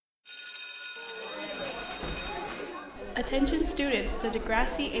Attention students, the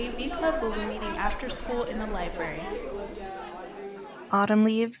Degrassi AV Club will be meeting after school in the library. Autumn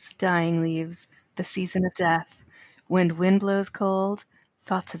leaves, dying leaves, the season of death. When wind blows cold,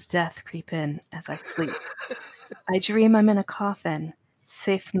 thoughts of death creep in as I sleep. I dream I'm in a coffin,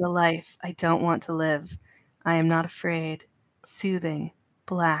 safe from the life I don't want to live. I am not afraid. Soothing,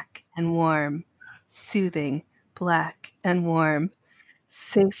 black and warm. Soothing, black and warm.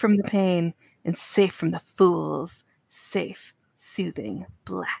 Safe from the pain and safe from the fools. Safe, soothing,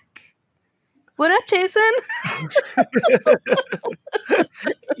 black. What up, Jason?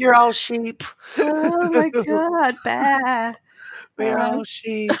 You're all sheep. Oh my god, bah. We're all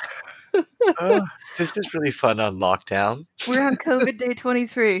sheep. Oh, this is really fun on lockdown. We're on COVID day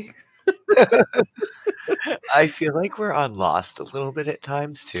 23. I feel like we're on Lost a little bit at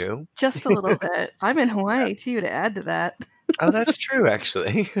times too. Just a little bit. I'm in Hawaii too, to add to that. Oh, that's true,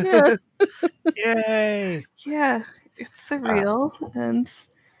 actually. Yeah. Yay! Yeah, it's surreal, and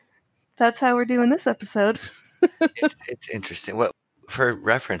that's how we're doing this episode. It's interesting. What for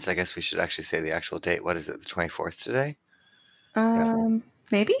reference? I guess we should actually say the actual date. What is it? The 24th today?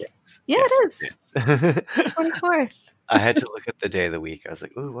 Maybe. Yes. Yeah, Yes, it is. Yes. 24th. I had to look at the day of the week. I was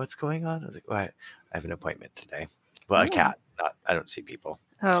like, "Ooh, what's going on?" I was like, "Oh, I have an appointment today." Well, a cat. Not. I don't see people.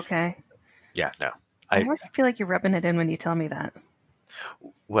 Oh, okay. Yeah, no. I always feel like you're rubbing it in when you tell me that.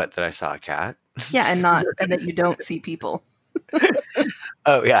 What, that I saw a cat? Yeah, and that you don't see people.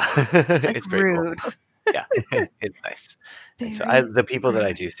 Oh yeah, It's like pretty cool. rude. Yeah, it's nice. And so Very the people that I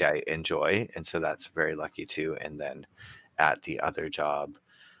rude. do see, I enjoy, and so that's very lucky too. And then at the other job,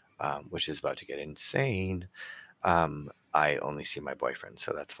 which is about to get insane, I only see my boyfriend,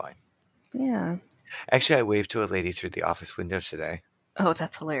 so that's fine. Yeah. Actually, I waved to a lady through the office window today. Oh,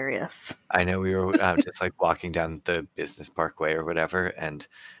 that's hilarious. I know we were just like walking down the business parkway or whatever, and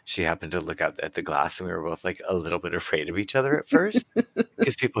she happened to look out at the glass, and we were both like a little bit afraid of each other at first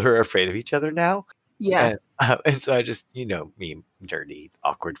because people are afraid of each other now. Yeah. And so I just, me, dirty,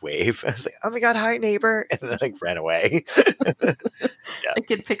 awkward wave. I was like, "Oh my god, hi neighbor," and then I like ran away. I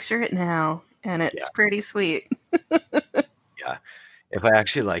can picture it now, and it's pretty sweet. Yeah. If I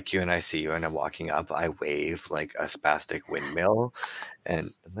actually like you and I see you and I'm walking up, I wave like a spastic windmill,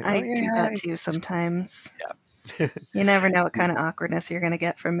 and I'm like, I "Oh, do yeah." that too sometimes. Yeah. You never know what kind of awkwardness you're going to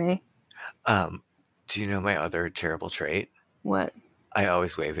get from me. Do you know my other terrible trait? What? I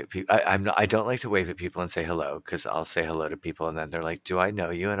always wave at people. I don't like to wave at people and say hello, because I'll say hello to people and then they're like, "Do I know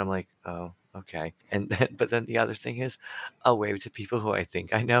you?" And I'm like, "Oh, okay." But then the other thing is, I'll wave to people who I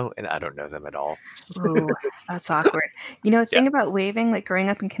think I know and I don't know them at all. Ooh, that's awkward. The thing about waving, like growing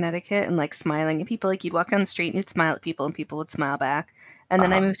up in Connecticut and like smiling at people, like you'd walk down the street and you'd smile at people and people would smile back. And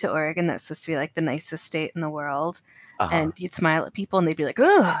then I moved to Oregon, that's supposed to be like the nicest state in the world. And you'd smile at people and they'd be like,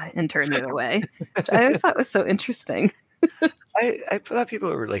 "Ugh," and turn the other way, which I always thought was so interesting. I thought people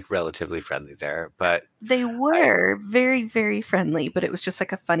were like relatively friendly there, but They were very, very friendly, but it was just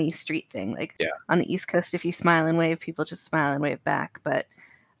like a funny street thing. Like Yeah. on the East Coast, if you smile and wave, people just smile and wave back. But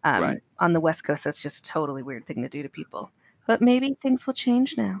Right. on the West Coast, that's just a totally weird thing to do to people. But maybe things will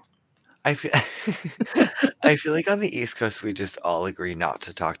change now. I feel I feel like on the East Coast we just all agree not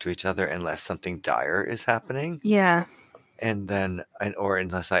to talk to each other unless something dire is happening. Yeah. Or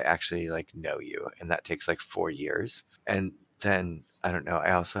unless I actually like know you, and that takes like 4 years. And then I don't know,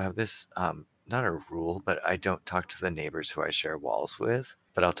 I also have this not a rule, but I don't talk to the neighbors who I share walls with,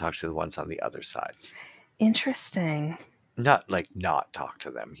 but I'll talk to the ones on the other sides. Interesting. Not like not talk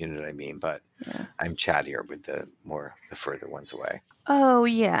to them, you know what I mean? But Yeah. I'm chattier with the further ones away. Oh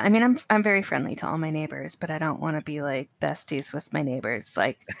yeah. I mean, I'm very friendly to all my neighbors, but I don't want to be like besties with my neighbors.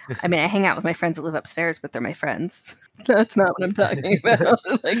 Like, I mean, I hang out with my friends that live upstairs, but they're my friends. That's not what I'm talking about.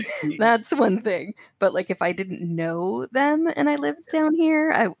 Like, that's one thing. But like, if I didn't know them and I lived down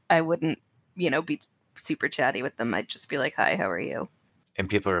here, I wouldn't, be super chatty with them. I'd just be like, "Hi, how are you?" And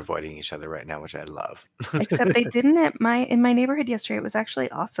people are avoiding each other right now, which I love. Except they didn't in my neighborhood yesterday. It was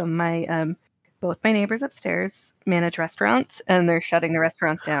actually awesome. Both my neighbors upstairs manage restaurants, and they're shutting the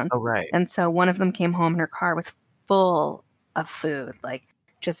restaurants down. Oh, right. And so one of them came home and her car was full of food, like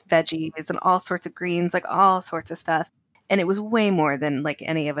just veggies and all sorts of greens, like all sorts of stuff. And it was way more than like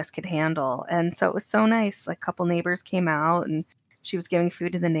any of us could handle. And so it was so nice. Like a couple neighbors came out and she was giving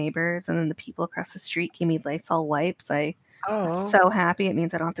food to the neighbors, and then the people across the street gave me Lysol wipes. I was so happy. It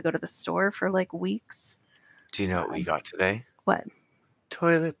means I don't have to go to the store for like weeks. Do you know what we got today? What?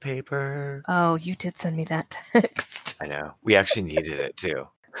 Toilet paper. Oh, you did send me that text. I know. We actually needed it too.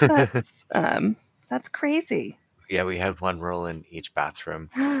 That's crazy. Yeah, we had one roll in each bathroom,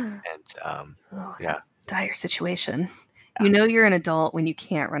 and That's a dire situation. You know you're an adult when you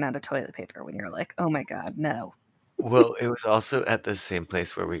can't run out of toilet paper, when you're like, "Oh my god, no." Well, it was also at the same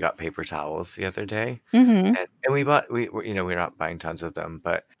place where we got paper towels the other day. Mm-hmm. And we're not buying tons of them,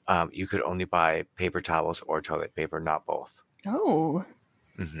 but you could only buy paper towels or toilet paper, not both. Oh,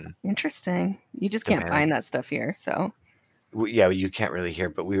 Hmm. interesting. You just The can't manager, find that stuff here, so. yeah, you can't really hear,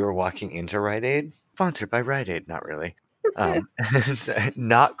 but we were walking into Rite Aid, sponsored by Rite Aid, not really.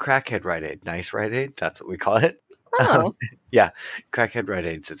 Not crackhead Rite Aid, nice Rite Aid, that's what we call it. Oh. Yeah, crackhead Rite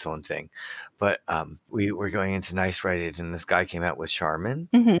Aid's its own thing. But we were going into nice Rite Aid, and this guy came out with Charmin,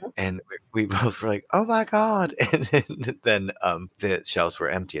 Mm-hmm. and we both were like, "Oh my god!" And then the shelves were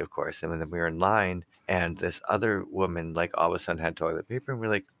empty, of course, and then we were in line, and this other woman, like, all of a sudden had toilet paper, and we're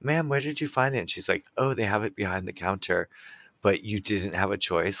like, "Ma'am, where did you find it?" And she's like, "Oh, they have it behind the counter." But you didn't have a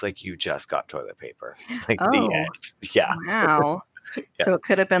choice, like, you just got toilet paper. Like, the Oh, end. Yeah. wow. Yeah. So it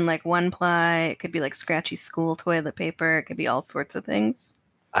could have been like one ply. It could be like scratchy school toilet paper. It could be all sorts of things.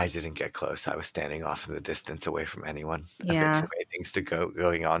 I didn't get close. I was standing off in the distance away from anyone. A bit Yeah. too many things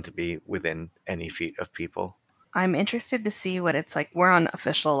going on to be within any feet of people. I'm interested to see what it's like. We're on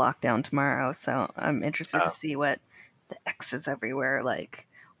official lockdown tomorrow, so I'm interested to Oh. see what the X's everywhere are like.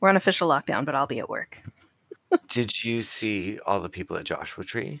 We're on official lockdown, but I'll be at work. Did you see all the people at Joshua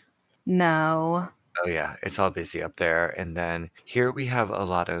Tree? No. Oh yeah, it's all busy up there. And then here we have a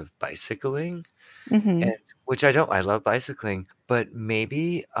lot of bicycling, Mm-hmm. and which I love bicycling, but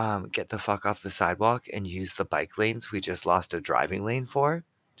maybe get the fuck off the sidewalk and use the bike lanes we just lost a driving lane for.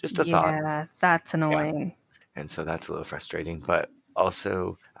 Just a thought. Yeah, that's Yeah. annoying. And so that's a little frustrating. But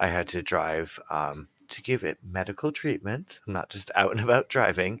also, I had to drive to give it medical treatment. I'm not just out and about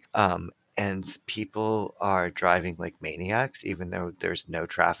driving. And people are driving like maniacs, even though there's no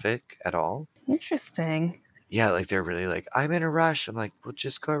traffic at all. Interesting. Yeah, like they're really like, I'm in a rush. I'm like, well,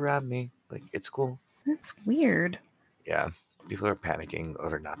 just go around me. Like, it's cool. That's weird. Yeah. People are panicking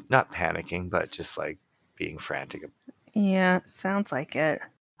over not panicking, but just like being frantic. Yeah, sounds like it.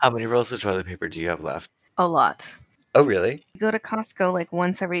 How many rolls of toilet paper do you have left? A lot. Oh, really? You go to Costco like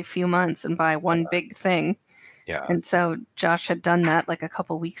once every few months and buy one big thing. Yeah. And so Josh had done that like a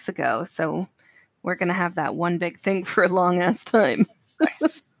couple weeks ago. So we're going to have that one big thing for a long ass time.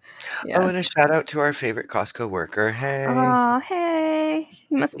 Nice. Yeah. Oh, and a shout out to our favorite Costco worker. Hey. Oh, hey.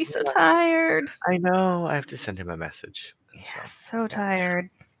 You must be so tired. I know. I have to send him a message. Yeah, so tired.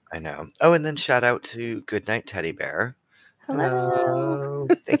 I know. Oh, and then shout out to Goodnight Teddy Bear. Hello.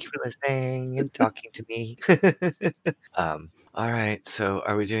 Thank you for listening and talking to me. All right. So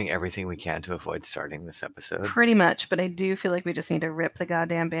are we doing everything we can to avoid starting this episode? Pretty much, but I do feel like we just need to rip the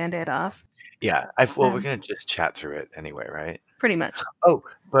goddamn Band-Aid off. Yeah. Well, we're going to just chat through it anyway, right? Pretty much. Oh,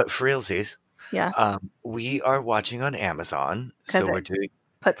 but for realsies, Yeah. we are watching on Amazon. 'Cause So we're doing,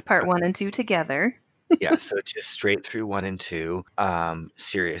 Puts part 1 and 2 together. yeah, so just straight through 1 and 2.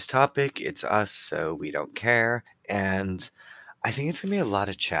 Serious topic. It's us, so we don't care. And I think it's going to be a lot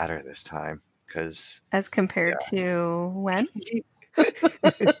of chatter this time because As compared to when?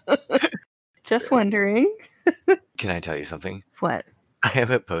 Just wondering. Can I tell you something? What? I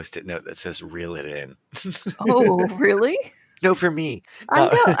have a Post-it note that says "Reel it in." Oh, really? No, for me.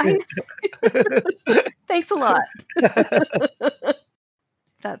 I know. Thanks a lot.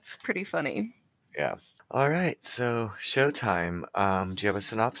 That's pretty funny. Yeah. All right. So showtime. Do you have a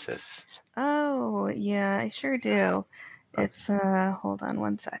synopsis? Oh, yeah, I sure do. It's hold on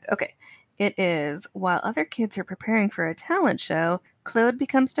one sec. Okay. It is while other kids are preparing for a talent show, Claude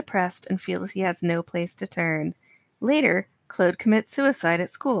becomes depressed and feels he has no place to turn. Later, Claude commits suicide at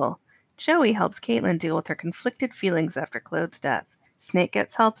school. Joey helps Caitlin deal with her conflicted feelings after Claude's death. Snake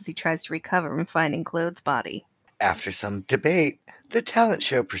gets help as he tries to recover from finding Claude's body. After some debate, the talent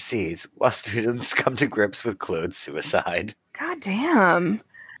show proceeds while students come to grips with Claude's suicide. God damn.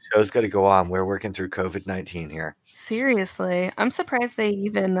 Show's got to go on. We're working through COVID-19 here. Seriously. I'm surprised they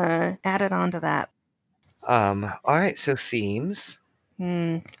even added on to that. All right. So themes.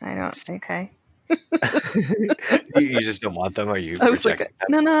 I don't. Okay. You just don't want them, or you I was like, reject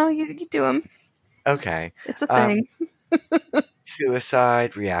them? no, you do them. Okay. It's a thing.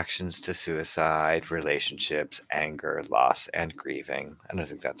 Suicide, reactions to suicide, relationships, anger, loss, and grieving. I don't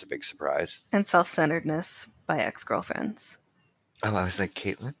think that's a big surprise. And self-centeredness by ex-girlfriends. Oh, I was like,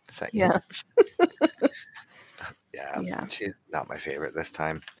 Caitlin? Is that Yeah. you? Yeah. Yeah. She's not my favorite this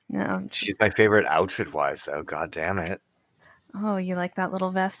time. No. She's my favorite outfit-wise, though. God damn it. Oh, you like that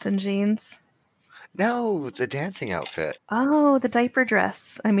little vest and jeans? No, the dancing outfit. Oh, the diaper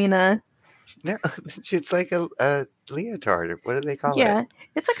dress. I mean, No, it's like a leotard. What do they call it? yeah,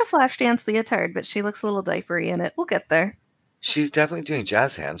 it's like a flash dance leotard, but she looks a little diapery in it. We'll get there. She's definitely doing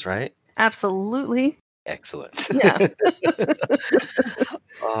jazz hands, right? Absolutely. Excellent. Yeah.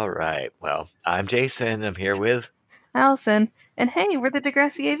 All right. Well, I'm Jason. I'm here with Allison. And hey, we're the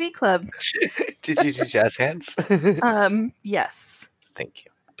Degrassi AV Club. Did you do jazz hands? Yes. Thank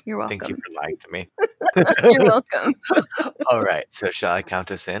you. You're Thank you welcome. for lying to me. You're welcome. All right. So shall I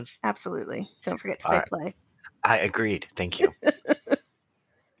count us in? Absolutely. Don't forget to All say right. play. I agreed. Thank you.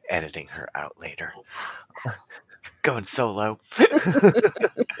 Editing her out later. Going solo. All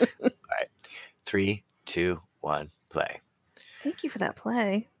right. 3, 2, 1, play. Thank you for that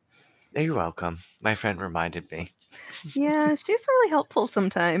play. You're welcome. My friend reminded me. Yeah, she's really helpful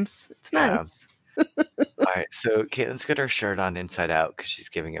sometimes. It's Yeah. nice. All right. So Caitlin's got her shirt on inside out because she's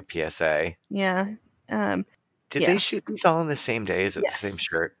giving a PSA. Yeah. Did Yeah. they shoot these all on the same day? Is it the same Yes.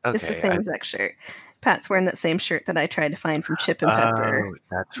 shirt? It's the Okay. same exact shirt. Pat's wearing that same shirt that I tried to find from Chip and Pepper. Oh,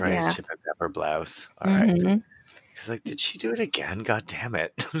 that's right. Yeah. It's Chip and Pepper blouse. All right. Mhm. She's like, did she do it again? God damn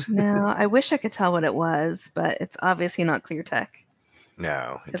it. No, I wish I could tell what it was, but it's obviously not Clear Tech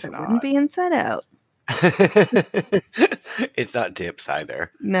No, because it's it wouldn't not. be Inside Out. It's not Dips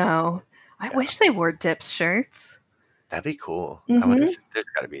either. No. I Yeah. wish they wore Dips shirts. That'd be cool. I wonder if there's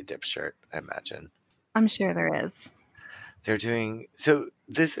got to be a Dips shirt, I imagine. I'm sure there is. They're doing... So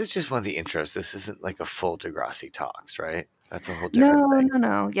this is just one of the intros. This isn't like a full Degrassi Talks, right? That's a whole different thing.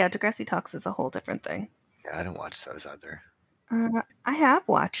 No. Yeah, Degrassi Talks is a whole different thing. Yeah, I don't watch those either. I have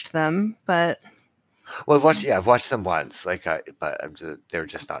watched them, but... Well, I've watched them once, they're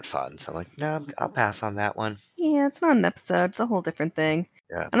just not fun. So I'm like, no, I'll pass on that one. Yeah, it's not an episode. It's a whole different thing.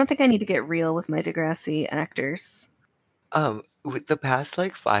 Yeah. I don't think I need to get real with my Degrassi actors. With the past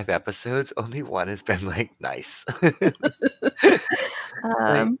 5 episodes, only one has been nice. Well,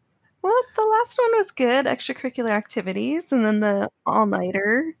 the last one was good, extracurricular activities, and then the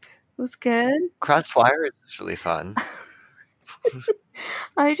all-nighter was good. Crossfire is really fun.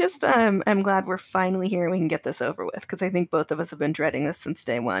 I just am glad we're finally here and we can get this over with, because I think both of us have been dreading this since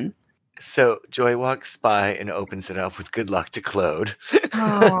day one. So Joy walks by and opens it up with good luck to Claude.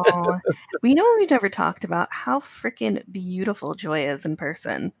 Oh, we know what we've never talked about, how freaking beautiful Joy is in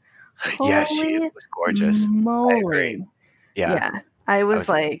person. Yeah, she was gorgeous. Moly. I agree. Yeah. I was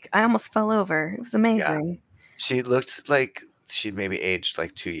like, I almost fell over. It was amazing. She looked like she'd maybe aged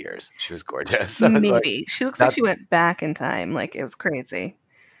 2 years. She was gorgeous. Maybe. She looks like she went back in time. It was crazy.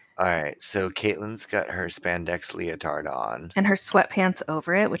 All right, so Caitlin's got her spandex leotard on. And her sweatpants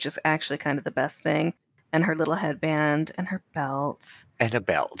over it, which is actually kind of the best thing. And her little headband and her belt. And a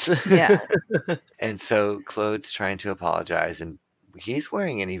belt. Yeah. And so Claude's trying to apologize, and he's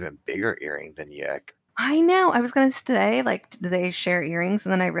wearing an even bigger earring than Yick. I know. I was going to say, do they share earrings?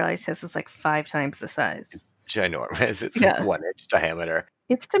 And then I realized his is 5 times the size. It's ginormous. It's 1 inch diameter.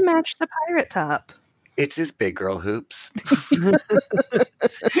 It's to match the pirate top. It's his big girl hoops.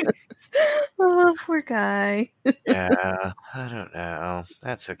 Oh, poor guy. Yeah, I don't know.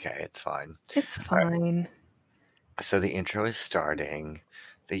 That's okay. It's fine. It's fine. So the intro is starting.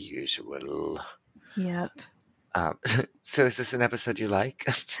 The usual. Yep. So is this an episode you like?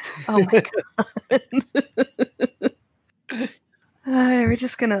 Oh my god. We're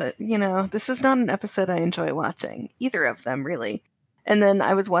just gonna, this is not an episode I enjoy watching. Either of them, really. And then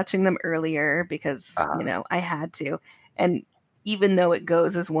I was watching them earlier because, I had to. And even though it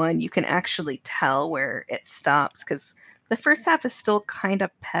goes as one, you can actually tell where it stops because the first half is still kind of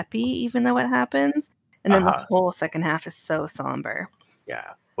peppy, even though it happens. And then the whole second half is so somber.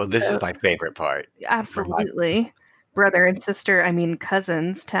 Yeah. Well, this is my favorite part. Absolutely. Brother and sister,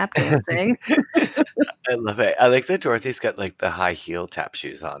 cousins tap dancing. I love it. I like that Dorothy's got the high heel tap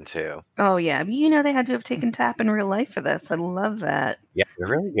shoes on too. Oh yeah. They had to have taken tap in real life for this. I love that. Yeah, they're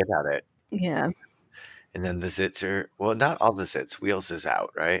really good at it. Yeah. And then the zits are, well, not all the zits. Wheels is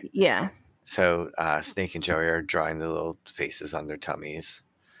out, right? Yeah. So Snake and Joey are drawing the little faces on their tummies.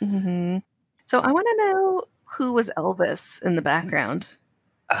 Mm-hmm. So I want to know who was Elvis in the background.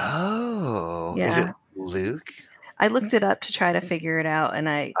 Oh. Yeah. Is it Luke? I looked it up to try to figure it out,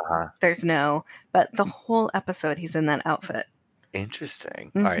 and there's no. But the whole episode, he's in that outfit.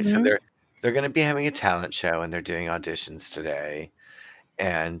 Interesting. Mm-hmm. All right, so they're going to be having a talent show, and they're doing auditions today.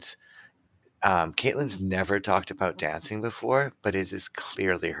 And Caitlin's never talked about dancing before, but it is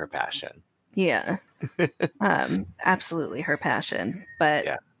clearly her passion. Yeah. Absolutely her passion.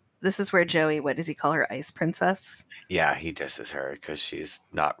 But this is where Joey, what does he call her? Ice Princess? Yeah, he disses her because she's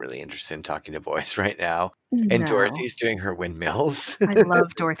not really interested in talking to boys right now. No. And Dorothy's doing her windmills. I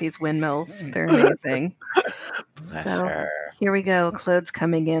love Dorothy's windmills. They're amazing. Bless so her. Here we go. Claude's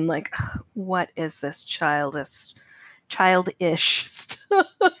coming in what is this childish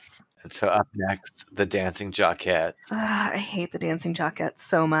stuff? And so up next, the dancing Jockettes. I hate the dancing Jockettes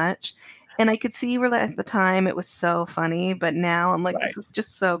so much. And I could see where at the time it was so funny, but now I'm like, Right. this is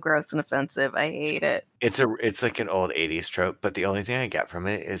just so gross and offensive. I hate it. It's like an old 80s trope, but the only thing I get from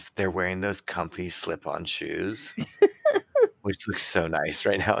it is they're wearing those comfy slip-on shoes, which looks so nice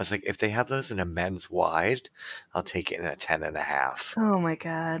right now. It's like, if they have those in a men's wide, I'll take it in a 10.5. Oh my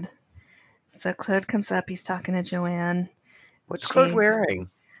god. So Claude comes up, he's talking to Joanne. What's Claude She's- wearing?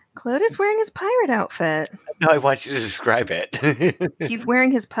 Claude is wearing his pirate outfit. No, I want you to describe it. He's wearing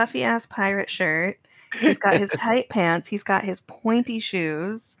his puffy ass pirate shirt. He's got his tight pants. He's got his pointy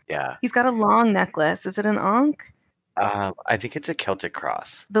shoes. Yeah. He's got a long necklace. Is it an ankh? I think it's a Celtic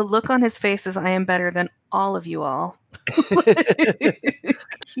cross. The look on his face is, I am better than all of you all.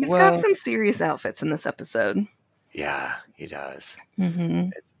 He's got some serious outfits in this episode. Yeah, he does. Mm-hmm.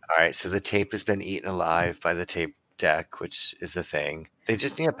 All right, so the tape has been eaten alive by the tape deck, which is a thing. They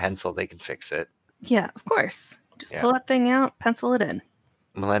just need a pencil. They can fix it. Yeah, of course. Just Yeah. pull that thing out, pencil it in.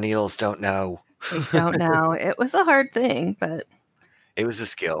 Millennials don't know. I don't know. It was a hard thing, but... It was a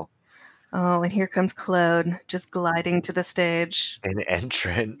skill. Oh, and here comes Claude, just gliding to the stage. An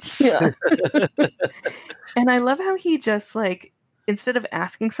entrance. Yeah. And I love how he just, like, instead of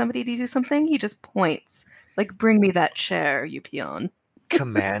asking somebody to do something, he just points. Like, bring me that chair, you peon.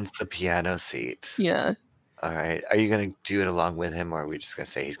 Commands the piano seat. Yeah. All right. Are you going to do it along with him, or are we just going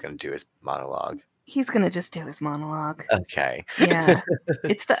to say he's going to do his monologue? He's going to just do his monologue. Okay. Yeah.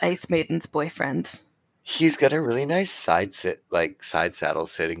 It's the Ice Maiden's boyfriend. He's got a really nice side saddle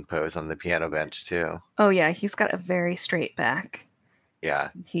sitting pose on the piano bench, too. Oh, yeah. He's got a very straight back. Yeah.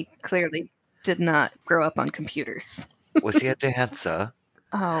 He clearly did not grow up on computers. Was he a dancer?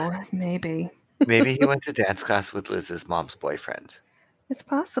 Oh, maybe. Maybe he went to dance class with Liz's mom's boyfriend. It's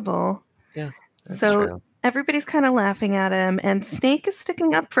possible. Yeah. That's So true. everybody's kind of laughing at him, and Snake is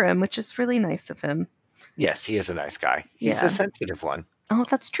sticking up for him, which is really nice of him. Yes, he is a nice guy. He's Yeah. the sensitive one. Oh,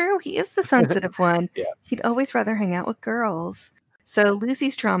 that's true. He is the sensitive one. Yeah. He'd always rather hang out with girls. So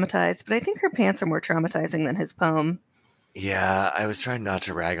Lucy's traumatized, but I think her pants are more traumatizing than his poem. Yeah, I was trying not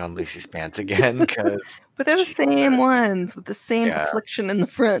to rag on Lucy's pants again because But they're the same ones with the same Yeah. affliction in the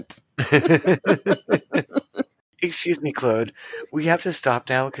front. Excuse me, Claude. We have to stop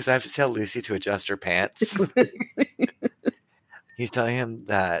now because I have to tell Lucy to adjust her pants. He's telling him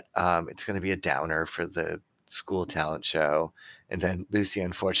that it's going to be a downer for the school talent show, and then Lucy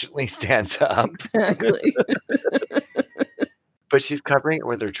unfortunately stands up, Exactly. but she's covering it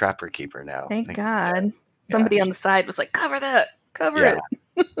with her trapper keeper now. Thank God. Somebody on the side was like, cover that. Cover Yeah.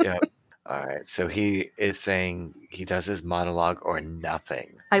 it. Yeah. All right. So he is saying he does his monologue or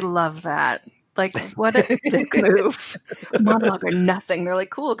nothing. I love that. Like, what a dick move. Monologue or nothing. They're like,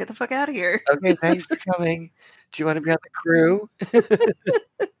 cool, get the fuck out of here. Okay, thanks for coming. Do you want to be on the crew?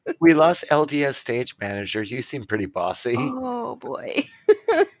 We lost LD as stage manager. You seem pretty bossy. Oh, boy.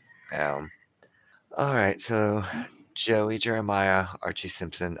 All right, so Joey, Jeremiah, Archie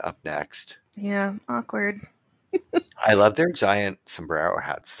Simpson up next. Yeah, awkward. I love their giant sombrero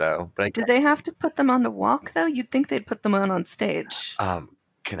hats, though. But Did they have to put them on to walk, though? You'd think they'd put them on stage.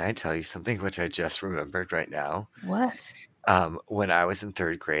 can I tell you something which I just remembered right now? What? When I was in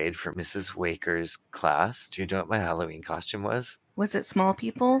 3rd grade for Mrs. Waker's class, do you know what my Halloween costume was? Was it small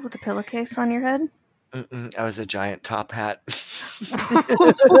people with a pillowcase on your head? I was a giant top hat.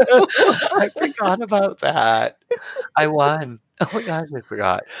 I forgot about that. I won. Oh my gosh, I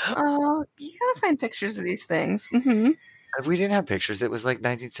forgot. Oh, you gotta find pictures of these things. Mm-hmm. We didn't have pictures. It was like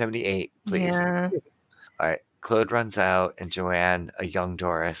 1978, please. Yeah. All right. Claude runs out, and Joanne, a young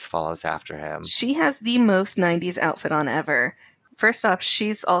Doris, follows after him. She has the most 90s outfit on ever. First off,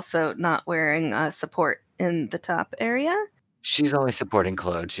 she's also not wearing support in the top area. She's only supporting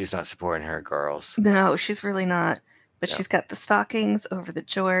Claude. She's not supporting her girls. No, she's really not. But Yeah. she's got the stockings over the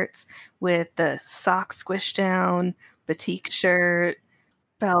jorts with the socks squished down, batik shirt,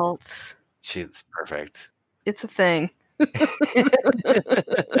 belts. She's perfect. It's a thing.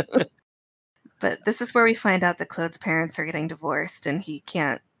 But this is where we find out that Claude's parents are getting divorced and he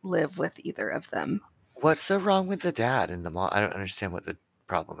can't live with either of them. What's so wrong with the dad and the mom? I don't understand what the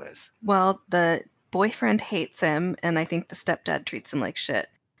problem is. Well, the boyfriend hates him, and I think the stepdad treats him like shit.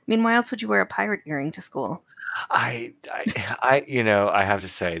 I mean, why else would you wear a pirate earring to school? I have to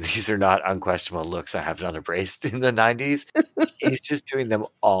say, these are not unquestionable looks I have not embraced in the 90s. He's just doing them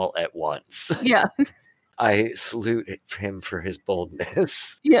all at once. Yeah, I salute him for his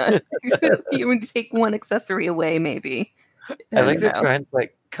boldness. yeah. You would take one accessory away, maybe. I like that know. Joanne's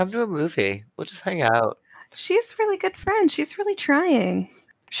like, come to a movie. We'll just hang out. She's a really good friend. She's really trying.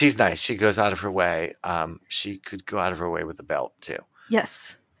 She's nice. She goes out of her way. She could go out of her way with a belt, too.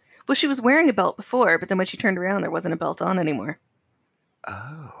 Yes. Well, she was wearing a belt before, but then when she turned around, there wasn't a belt on anymore.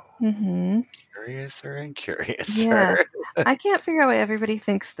 Oh. Mm-hmm. Curiouser and curiouser. Yeah. I can't figure out why everybody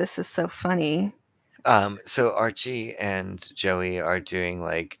thinks this is so funny. So Archie and Joey are doing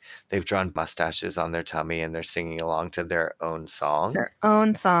like they've drawn mustaches on their tummy and they're singing along to their own song. Their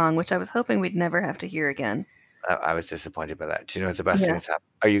own song, which I was hoping we'd never have to hear again. I was disappointed by that. Do you know what the best thing Yeah. that's happened?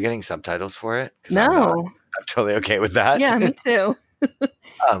 Are you getting subtitles for it? 'Cause I'm not. No. I'm totally okay with that. Yeah, me too.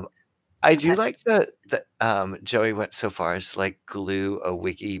 I do like that Joey went so far as to like glue a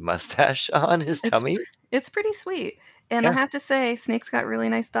wiggy mustache on his tummy. It's pretty sweet. And I have to say, Snake's got really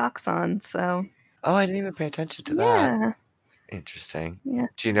nice docs on, so. Oh, I didn't even pay attention to that. Yeah. Interesting. Yeah.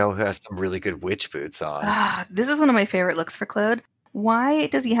 Do you know who has some really good witch boots on? This is one of my favorite looks for Claude. Why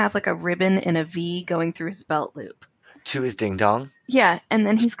does he have like a ribbon and a V going through his belt loop? To his ding dong? Yeah, and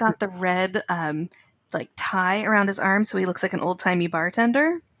then he's got the red like tie around his arm so he looks like an old-timey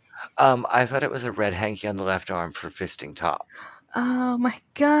bartender. I thought it was a red hanky on the left arm for fisting top. Oh my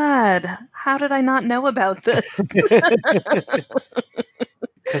god. How did I not know about this?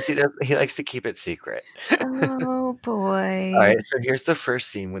 Because he likes to keep it secret. Oh boy. All right, so here's the first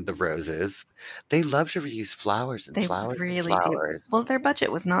scene with the roses. They love to reuse flowers and They flowers really and flowers. do. Well, their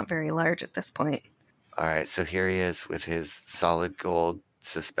budget was not very large at this point. All right, so here he is with his solid gold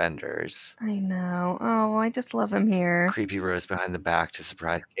suspenders. I know. Oh, I just love him here. Creepy rose behind the back to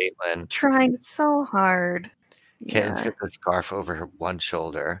surprise Caitlin. Trying so hard. Caitlin's got the scarf over her one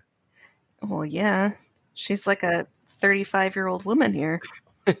shoulder. Well, yeah. She's like a 35-year-old woman here.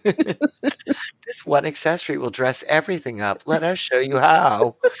 This one accessory will dress everything up. Let us show you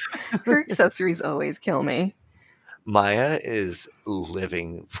how. Her accessories always kill me. Maya is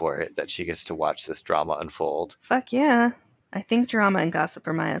living for it that she gets to watch this drama unfold. Fuck yeah. I think drama and gossip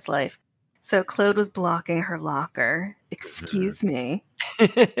are Maya's life. So Claude was blocking her locker. Excuse me.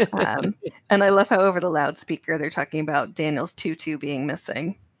 And I love how over the loudspeaker they're talking about Daniel's tutu being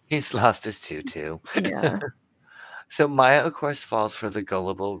missing. He's lost his tutu. Yeah. So Maya, of course, falls for the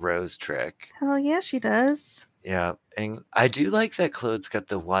gullible rose trick. Hell yeah, she does. Yeah. And I do like that Claude's got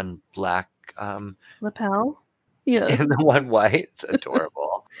the one black lapel. Yeah. And the one white. It's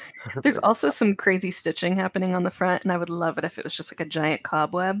adorable. There's also some crazy stitching happening on the front, and I would love it if it was just like a giant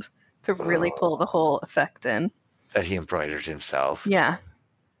cobweb to really pull the whole effect in. That he embroidered himself. Yeah.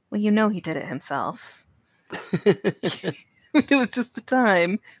 Well, you know he did it himself. It was just the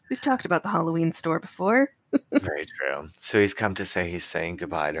time. We've talked about the Halloween store before. Very true. So he's come to say he's saying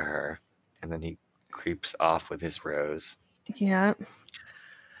goodbye to her, and then he creeps off with his rose. Yeah.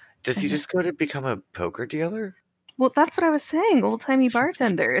 Does he just go to become a poker dealer? Well, that's what I was saying. Old-timey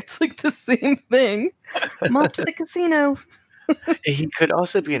bartender. It's like the same thing. I'm off to the casino. He could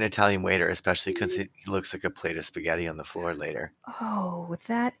also be an Italian waiter, especially because he looks like a plate of spaghetti on the floor later. Oh,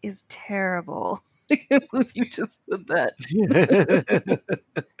 that is terrible. I can't believe you just said that.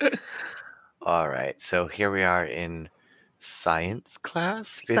 All right. So here we are in science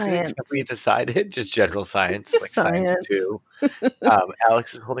class. Physics, Science. have we decided? Just general science. It's just science. 2.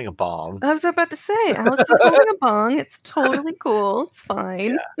 Alex is holding a bong. I was about to say, Alex is holding a bong. It's totally cool. It's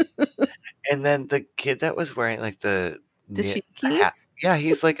fine. Yeah. And then the kid that was wearing like the dashiki hat. Yeah,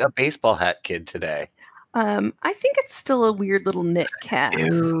 he's like a baseball hat kid today. I think it's still a weird little knit cap.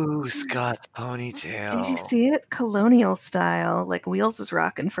 Ew, Scott's ponytail. Did you see it? Colonial style. Like Wheels was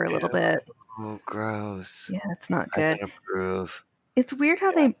rocking for a little bit. Oh, gross. Yeah, it's not good. I can approve. It's weird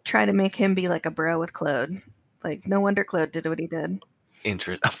how they try to make him be like a bro with Claude. Like, no wonder Claude did what he did.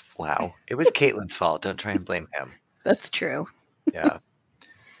 Wow. It was Caitlin's fault. Don't try and blame him. That's true. Yeah.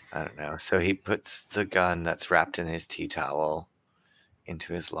 I don't know. So he puts the gun that's wrapped in his tea towel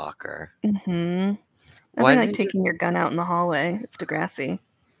into his locker. Mm-hmm. Nothing like taking your gun out in the hallway of Degrassi.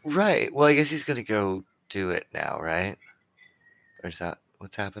 Right. Well, I guess he's going to go do it now, right? Or is that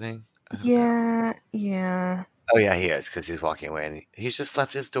what's happening? Yeah, yeah. Oh, yeah, he is, because he's walking away, and he's just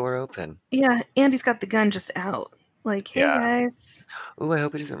left his door open. Yeah, and he's got the gun just out. Like, hey, guys. Oh, I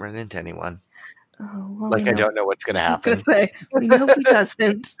hope he doesn't run into anyone. Oh, well, like, I don't know what's going to happen. I was going to say, we know he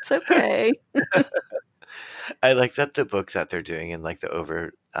doesn't. It's okay. I like that the book that they're doing in, like,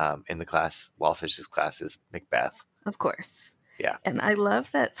 in the class, Wallfish's class, is Macbeth. Of course. Yeah. And I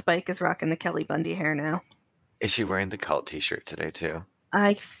love that Spike is rocking the Kelly Bundy hair now. Is she wearing the cult t-shirt today, too?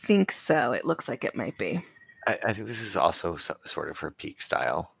 I think so. It looks like it might be. I think this is also sort of her peak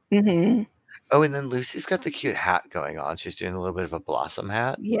style. Mm-hmm. Oh, and then Lucy's got the cute hat going on. She's doing a little bit of a blossom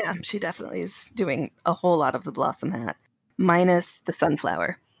hat. Yeah, she definitely is doing a whole lot of the blossom hat, minus the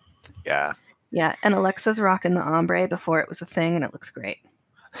sunflower. Yeah. Yeah, and Alexa's rocking the ombre before it was a thing, and it looks great.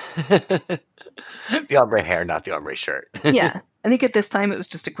 The ombre hair, not the ombre shirt. Yeah, I think at this time it was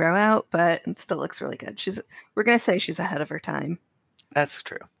just a grow out, but it still looks really good. We're going to say she's ahead of her time. That's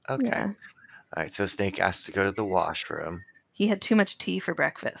true. Okay. Yeah. All right. So Snake asked to go to the washroom. He had too much tea for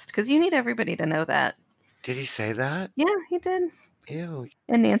breakfast because you need everybody to know that. Did he say that? Yeah, he did. Ew.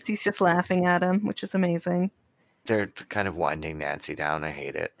 And Nancy's just laughing at him, which is amazing. They're kind of winding Nancy down. I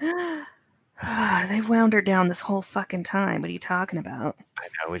hate it. They've wound her down this whole fucking time. What are you talking about? I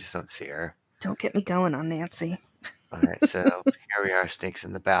know. We just don't see her. Don't get me going on Nancy. All right. So here we are. Snake's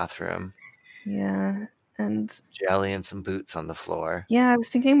in the bathroom. Yeah, and Jelly and some boots on the floor. yeah, I was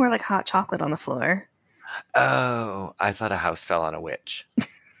thinking more like hot chocolate on the floor. Oh, I thought a house fell on a witch.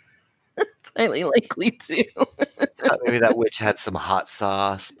 It's highly likely to. Maybe that witch had some hot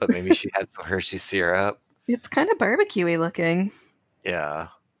sauce, but maybe she had some Hershey syrup. It's kind of barbecuey looking. Yeah.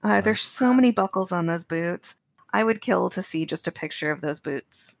 There's so many buckles on those boots. I would kill to see just a picture of those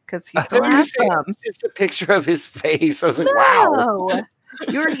boots because he still has them. Just a picture of his face. I was like, wow. No!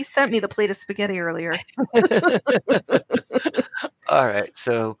 You already sent me the plate of spaghetti earlier. All right.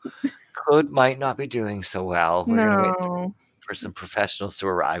 So Claude might not be doing so well. We're going to wait No. for some professionals to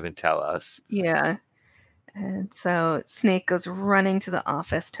arrive and tell us. Yeah. And so Snake goes running to the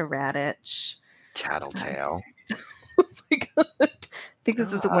office to Raditch. Tattletale. Oh my god. I think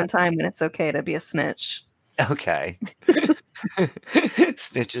this is the one time when it's okay to be a snitch. Okay.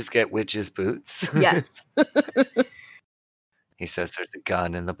 Snitches get witches' boots. Yes. He says there's a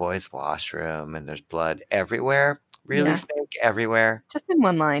gun in the boys' washroom and there's blood everywhere. Really, Yeah. Snake? Everywhere? Just in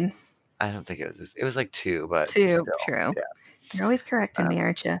one line. I don't think it was. It was like two, but Two. still. True. Yeah. You're always correcting me,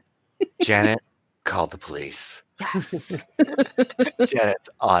 aren't you? Janet, call the police. Yes. Janet's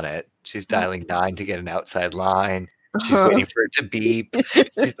on it. She's dialing 9 to get an outside line. She's Uh-huh. waiting for it to beep.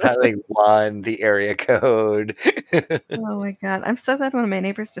 She's dialing 1, the area code. Oh my god. I'm so glad one of my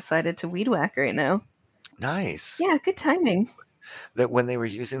neighbors decided to weed whack right now. Nice. Yeah, good timing. That when they were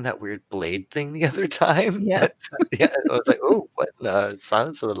using that weird blade thing the other time. Yeah. Yeah, I was like, oh, what in the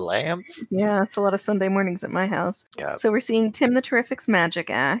Silence of the Lambs? Yeah, it's a lot of Sunday mornings at my house. Yeah. So we're seeing Tim the Terrific's magic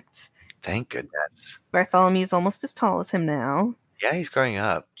act. Thank goodness. Bartholomew's almost as tall as him now. Yeah, he's growing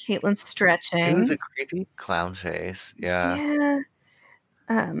up. Caitlin's Ooh, stretching. the creepy clown face. Yeah.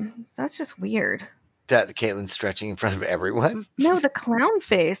 Yeah. That's just weird. That Caitlin's stretching in front of everyone. No, the clown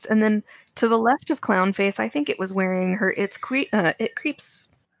face, and then to the left of clown face, I think it was wearing her It Creeps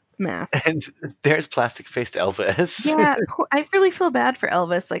mask. And there's plastic faced Elvis. Yeah, I really feel bad for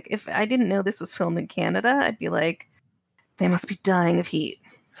Elvis. Like, if I didn't know this was filmed in Canada, I'd be like, they must be dying of heat.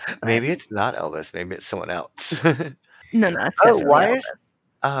 Maybe it's not Elvis. Maybe it's someone else. No, it's Oh, definitely why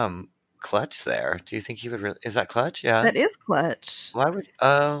Elvis. is Clutch there? Do you think he would really? Is that Clutch? Yeah. That is Clutch. Why would?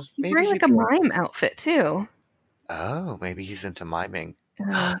 He's Maybe wearing like a mime outfit too. Oh, maybe he's into miming.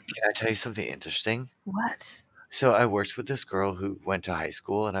 Can I tell you something interesting? What? So I worked with this girl who went to high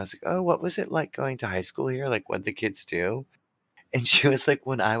school, and I was like, "Oh, what was it like going to high school here? Like, what the kids do?" And she was like,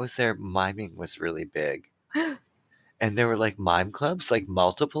 "When I was there, miming was really big, and there were like mime clubs, like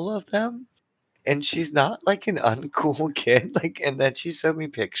multiple of them." And she's not like an uncool kid. Like, and then she showed me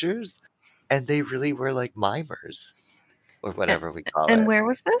pictures, and they really were like mimers, or whatever we call And it. where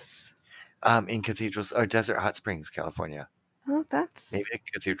was this? In Cathedrals or Desert Hot Springs, California. Oh, that's Maybe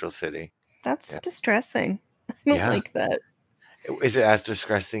Cathedral City. that's Yeah. distressing. I don't Yeah. like that. Is it as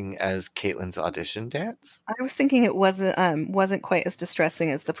distressing as Caitlin's audition dance? I was thinking it wasn't quite as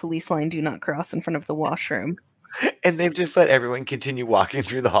distressing as the police line "Do not cross" in front of the washroom. And they've just let everyone continue walking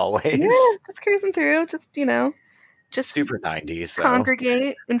through the hallways. Yeah, just cruising through. Just just Super 90s, though.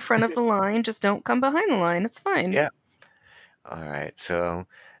 congregate in front of the line. Just don't come behind the line. It's fine. Yeah. All right. So,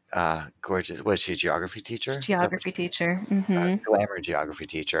 gorgeous. Was she a geography teacher? Geography teacher. Hmm. Glamour geography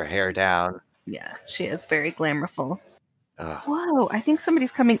teacher. Hair down. Yeah, she is very glamourful. Ugh. Whoa, I think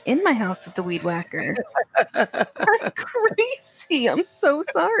somebody's coming in my house with the weed whacker. That's crazy. I'm so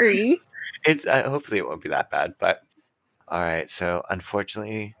sorry. It's hopefully it won't be that bad, but all right. So,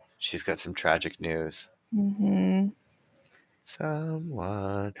 unfortunately, she's got some tragic news. Hmm.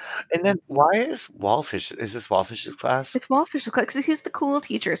 Someone. And then why is Wallfish? Is this Wallfish's class? It's Wallfish's class because he's the cool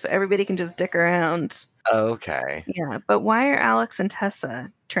teacher, so everybody can just dick around. Okay. Yeah, but why are Alex and Tessa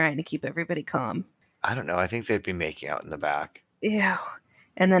trying to keep everybody calm? I don't know. I think they'd be making out in the back. Ew.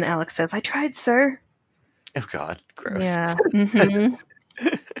 And then Alex says, "I tried, sir." Oh God, gross. Yeah. Hmm.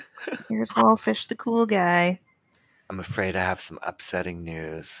 Here's Wallfish, the cool guy. I'm afraid I have some upsetting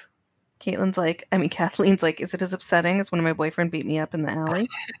news. Kathleen's like, "Is it as upsetting as when my boyfriend beat me up in the alley?"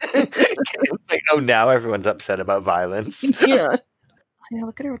 Like, oh, now everyone's upset about violence. Yeah. Yeah,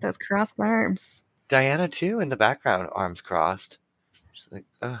 look at her with those crossed arms. Diana too, in the background, arms crossed. She's like,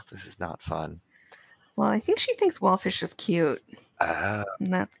 oh, this is not fun. Well, I think she thinks Wallfish is cute, Oh.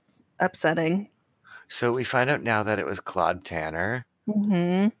 and that's upsetting. So we find out now that it was Claude Tanner.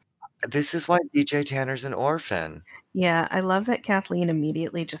 Hmm. This is why DJ Tanner's an orphan. Yeah, I love that Kathleen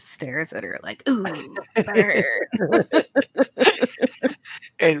immediately just stares at her like, "Ooh, burn."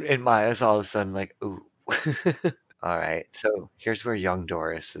 And Maya's all of a sudden like, ooh. All right, so here's where young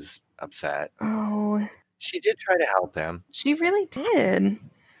Doris is upset. Oh, She did try to help him. she really did.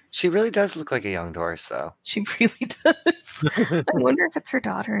 She really does look like a young Doris, though. She really does. I wonder if it's her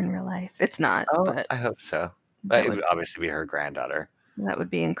daughter in real life. It's not, Oh, but I hope so. that It would would obviously be her granddaughter.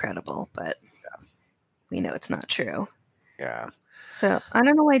 be incredible, but we know it's not true. Yeah. So, I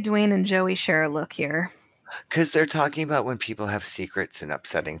don't know why Dwayne and Joey share a look here. Because they're talking about when people have secrets and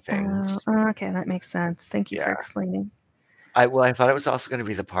upsetting things. Okay, that makes sense. Thank you for Yeah. explaining. I thought it was also going to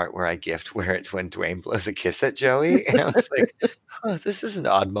be the part where I gift where it's when Dwayne blows a kiss at Joey, and I was like, "Oh, this is an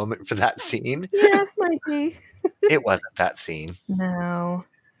odd moment for that scene." Yeah, might be. It wasn't that scene. No.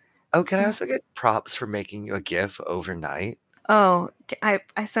 Oh, can I So- also get props for making you a GIF overnight? Oh, I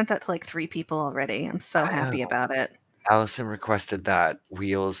sent that to like 3 people already. I'm so I happy know. about it. Allison requested that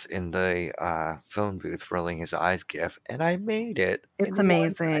Wheels in the phone booth rolling his eyes GIF, and I made it. It's in one night.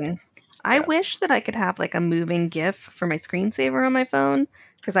 amazing. I Yeah. wish that I could have like a moving GIF for my screensaver on my phone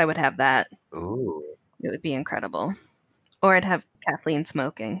because I would have that. Ooh. It would be incredible. Or I'd have Kathleen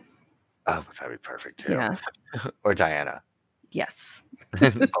smoking. Oh, that'd be perfect too. Yeah. Or Diana. Yes.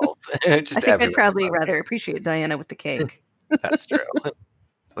 Both. Just I think I'd everyone probably smoking. rather appreciate Diana with the cake. That's true.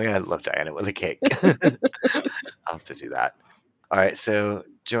 I love Diana with a cake. I'll have to do that. All right, so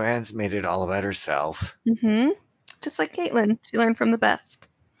Joanne's made it all about herself. Mm-hmm. Just like Caitlin. She learned from the best.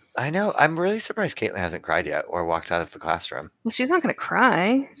 I know. I'm really surprised Caitlin hasn't cried yet or walked out of the classroom. Well, she's not going to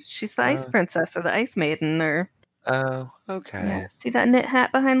cry. She's the ice princess or the ice maiden or... Oh, okay. Yeah. See that knit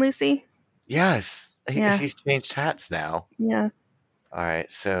hat behind Lucy? Yes. Yeah. He's changed hats now. Yeah. All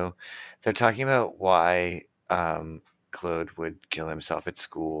right, so they're talking about why Claude would kill himself at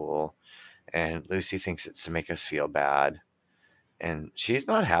school, and Lucy thinks it's to make us feel bad, and she's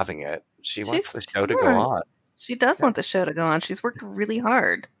not having it. She wants the show to go on. She does want the show to go on. She's worked really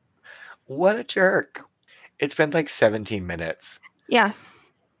hard. What a jerk. It's been like 17 minutes. Yeah.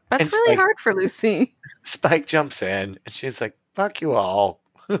 That's And really hard for Lucy. Spike jumps in, and she's like, fuck you all.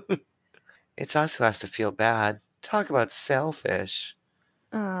 It's us who has to feel bad. Talk about selfish.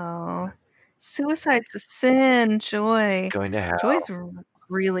 Oh. Suicide's a sin, Joy. Going to hell. Joy's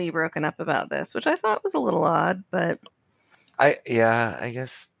really broken up about this, which I thought was a little odd, but... I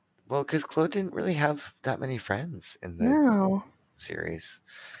guess... Well, because Claude didn't really have that many friends in the series.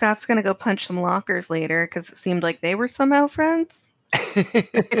 Scott's going to go punch some lockers later because it seemed like they were somehow friends.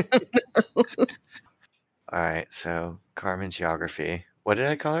 All right, so Carmen Geography. What did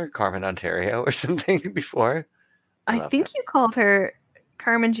I call her? Carmen Ontario or something before? I think you called her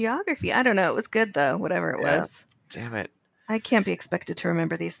Carmen Geography. I don't know. It was good, though, whatever it was. Damn it. I can't be expected to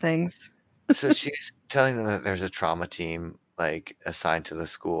remember these things. So she's telling them that there's a trauma team, like, assigned to the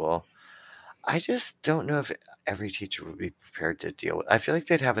school. I just don't know if every teacher would be prepared to deal with. I feel like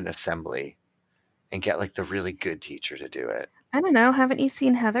they'd have an assembly and get, like, the really good teacher to do it. I don't know. Haven't you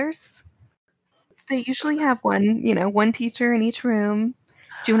seen Heathers? They usually have one teacher in each room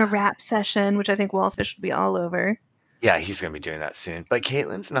doing a rap session, which I think Wallfish would be all over. Yeah, he's going to be doing that soon. But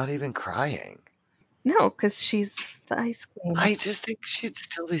Caitlin's not even crying. No, because she's the ice queen. I just think she'd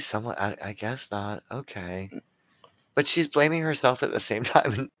still be somewhat... I guess not. Okay. But she's blaming herself at the same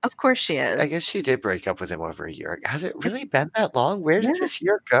time. Of course she is. I guess she did break up with him over a year. Has it really been that long? Where did this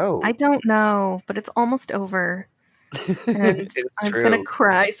year go? I don't know, but it's almost over. And I'm going to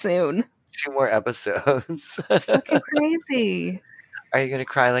cry soon. 2 more episodes. It's fucking crazy. Are you going to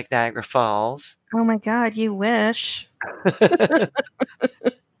cry like Niagara Falls? Oh my God, you wish.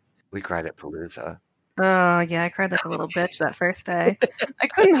 We cried at Palooza. Oh, yeah, I cried like a little bitch that first day. I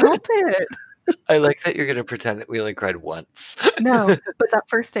couldn't help it. I like that you're going to pretend that we only cried once. No, but that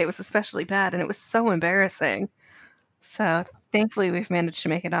first day was especially bad, and it was so embarrassing. So thankfully we've managed to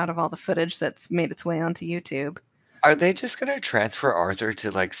make it out of all the footage that's made its way onto YouTube. Are they just going to transfer Arthur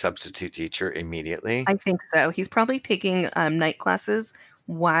to, like, substitute teacher immediately? I think so. He's probably taking night classes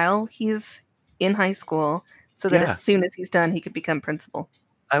while he's in high school so that as soon as he's done, he could become principal.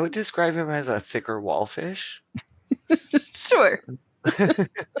 I would describe him as a thicker wallfish. Sure.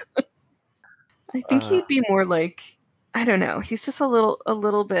 I think he'd be more like, I don't know. He's just a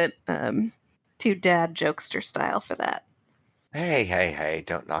little bit too dad jokester style for that. Hey,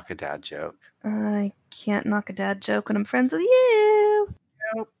 don't knock a dad joke. I can't knock a dad joke when I'm friends with you.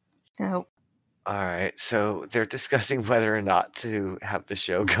 Nope. All right, so they're discussing whether or not to have the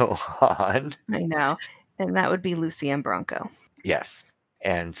show go on. I know. And that would be Lucy and Bronco. Yes.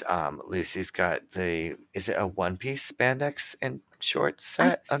 And Lucy's got is it a one-piece spandex and shorts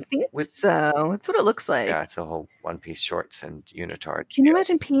I set think with, so. That's what it looks like. yeah, it's a whole one-piece shorts and unitard Can you deal.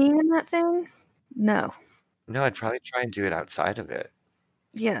 imagine peeing in that thing? No. No, I'd probably try and do it outside of it.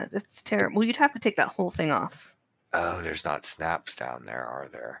 Yeah, that's terrible. Well, you'd have to take that whole thing off. Oh, there's not snaps down there, are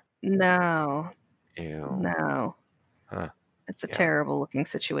there? No. Ew. No. Huh. It's a Yeah. terrible looking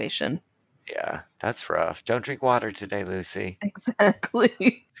situation. Yeah, that's rough. Don't drink water today, Lucy.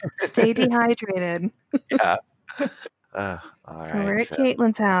 Exactly. Stay dehydrated. Yeah. All So we're right. at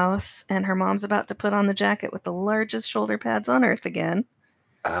Caitlin's house, and her mom's about to put on the jacket with the largest shoulder pads on earth again.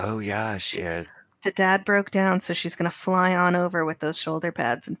 Oh, yeah, she is. The dad broke down, so she's going to fly on over with those shoulder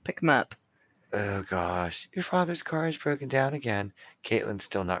pads and pick him up. Oh, gosh. Your father's car is broken down again. Caitlin's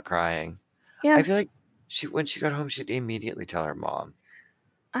still not crying. Yeah. I feel like when she got home, she'd immediately tell her mom.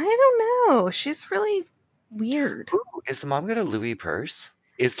 I don't know. She's really weird. Ooh, is the mom got a Louis purse?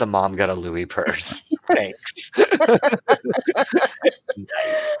 Is the mom got a Louis purse? Thanks. Nice.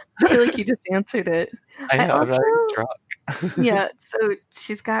 I feel like you just answered it. I know, I'm not even drunk. Yeah, so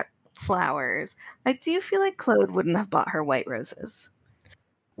she's got flowers. I do feel like Claude wouldn't have bought her white roses.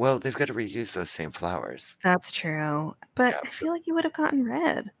 Well, they've got to reuse those same flowers. That's true. But Yeah. I feel like you would have gotten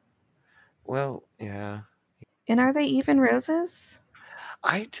red. Well, yeah. And are they even roses?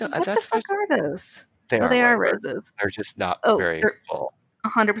 What What the fuck are those? They Oh, they white are roses. They're just not Oh, very they're full.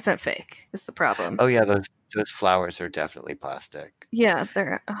 100% fake is the problem. Oh, yeah, those flowers are definitely plastic. Yeah,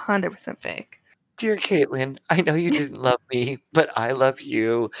 they're 100% fake. Dear Caitlin, I know you didn't love me, but I love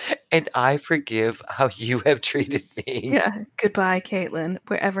you, and I forgive how you have treated me. Yeah, goodbye, Caitlin.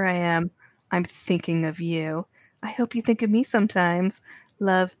 Wherever I am, I'm thinking of you. I hope you think of me sometimes.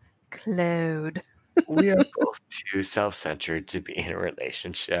 Love, Claude. We are both too self-centered to be in a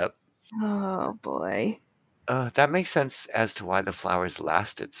relationship. Oh, boy. That makes sense as to why the flowers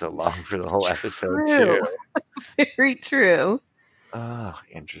lasted so long for the whole episode, True. too. Very true. Oh,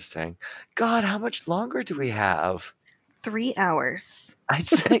 interesting. God, how much longer do we have? 3 hours. I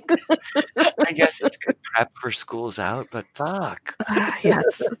guess it's good prep for school's out, but fuck.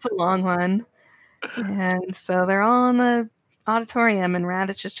 Yes, it's a long one. And so they're all in the auditorium, and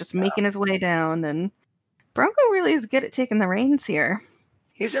Raditch is just making his way down, and Bronco really is good at taking the reins here.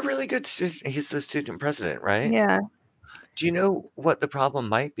 He's a really good student. He's the student president, right? Yeah. Do you know what the problem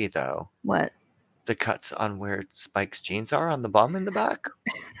might be, though? What? The cuts on where Spike's jeans are on the bum in the back?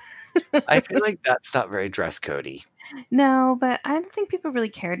 I feel like that's not very dress codey. No, but I don't think people really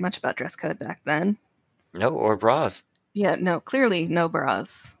cared much about dress code back then. No, or bras. Yeah, no, clearly no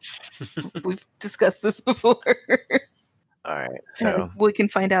bras. We've discussed this before. All right, And so we can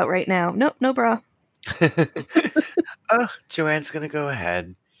find out right now. Nope, no bra. oh, Joanne's gonna go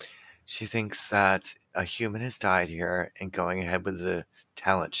ahead. She thinks that a human has died here, and going ahead with the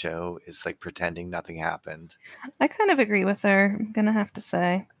talent show is like pretending nothing happened. I kind of agree with her, I'm gonna have to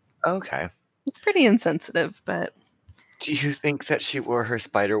say. Okay. It's pretty insensitive, but Do you think that she wore her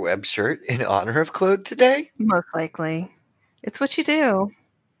spiderweb shirt in honor of Claude today? most likely. It's what you do.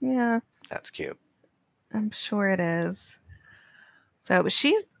 Yeah, That's cute. I'm sure it is. So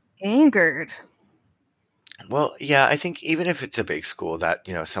she's angered. Well, yeah, I think even if it's a big school that,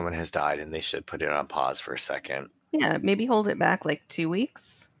 someone has died and they should put it on pause for a second. Yeah, maybe hold it back like 2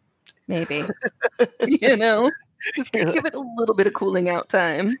 weeks. Maybe. Just give it a little bit of cooling out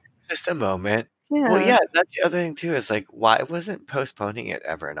time. Just a moment. Yeah. Well, yeah, that's the other thing too, is like, why wasn't postponing it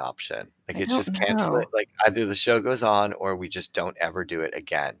ever an option? Like, I it's just don't cancel know. it. Like, either the show goes on or we just don't ever do it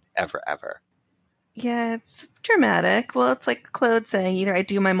again. Ever, ever. Yeah, it's dramatic. Well, it's like Claude saying either I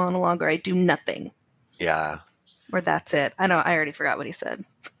do my monologue or I do nothing. Yeah. Or that's it. I already forgot what he said.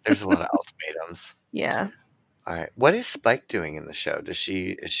 There's a lot of ultimatums. Yeah. All right. What is Spike doing in the show? Is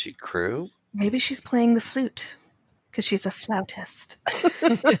she crew? Maybe she's playing the flute because she's a flautist.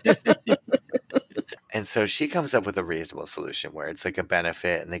 And so she comes up with a reasonable solution where it's like a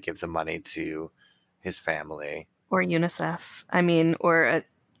benefit and they give the money to his family. Or UNICEF. I mean, or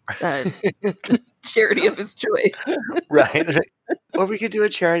a charity of his choice. Right. Or we could do a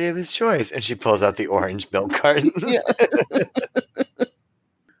charity of his choice. And she pulls out the orange milk carton. Yeah.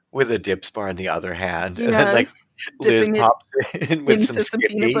 With a dips bar in the other hand. Yeah. And then Liz Dipping it pops in with into some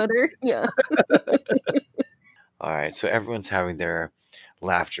peanut butter. Yeah. All right. So everyone's having their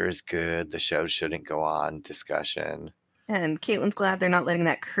laughter is good. The show shouldn't go on discussion. And Caitlin's glad they're not letting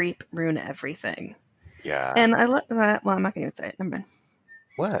that creep ruin everything. Yeah. And I love that. Well, I'm not going to say it. Never mind.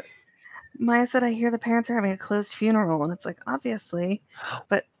 What? Maya said, I hear the parents are having a closed funeral. And it's like, obviously.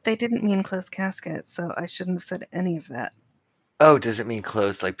 But they didn't mean closed casket. So I shouldn't have said any of that. Oh, does it mean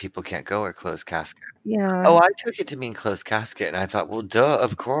closed, like people can't go, or closed casket? Yeah, Oh, I took it to mean closed casket, and I thought, well, duh,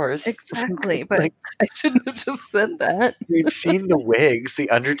 of course. exactly. But Like, I shouldn't have just said that. we've seen the wigs. The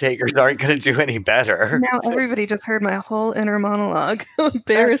Undertakers aren't going to do any better. Now everybody just heard my whole inner monologue. How That's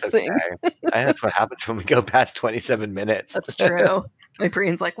embarrassing. okay. That's what happens when we go past 27 minutes. That's true. My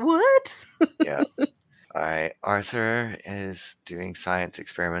brain's like, what? Yeah. All right. Arthur is doing science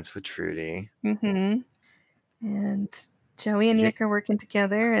experiments with Trudy. Mm-hmm. And Joey and Yeah. Nick are working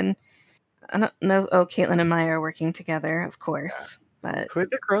together, and I don't know. Oh, Caitlin and Maya are working together, of course. But Who are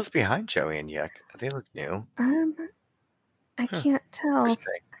the girls behind Joey and Yik? They look new. I can't tell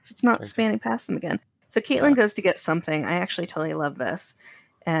Interesting. because it's not Interesting. spanning past them again. So Caitlin goes to get something. I actually totally love this,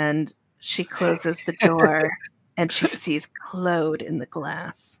 and she closes the door, and she sees Claude in the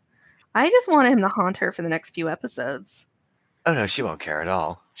glass. I just want him to haunt her for the next few episodes. Oh, no, she won't care at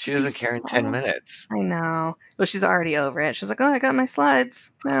all. She doesn't care in 10 minutes. I know. Well, she's already over it. She's like, oh, I got my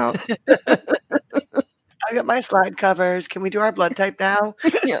slides out. I got my slide covers. Can we do our blood type now?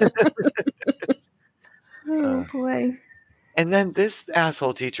 Yeah. Oh, boy. And then this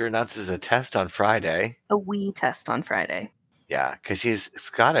asshole teacher announces a test on Friday. A wee test on Friday. Yeah, because he's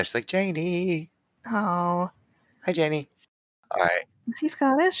Scottish, like Janie. Oh. Hi, Janie. All right. Is he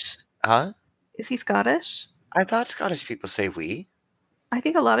Scottish? Huh? Is he Scottish? I thought Scottish people say we. I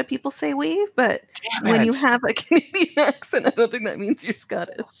think a lot of people say we, but Damn when you it. have a Canadian accent, I don't think that means you're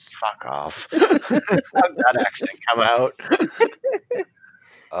Scottish. Fuck off. Have that accent come out.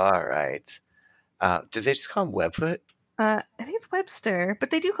 All right. Did they just call him Webfoot? I think it's Webster, but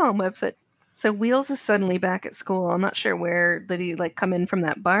they do call him Webfoot. So Wheels is suddenly back at school. I'm not sure where did he come in from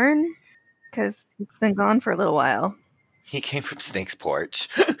that barn, because he's been gone for a little while. He came from Snake's porch.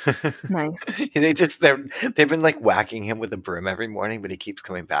 Nice. They've been like whacking him with a broom every morning, but he keeps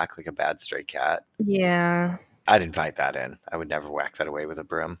coming back like a bad stray cat. Yeah. I'd invite that in. I would never whack that away with a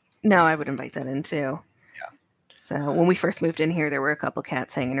broom. No, I would invite that in too. Yeah. So when we first moved in here, there were a couple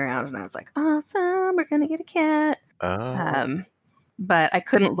cats hanging around, and I was like, awesome, we're gonna get a cat. Oh. But I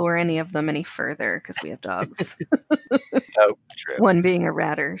couldn't lure any of them any further because we have dogs. Oh, true. One being a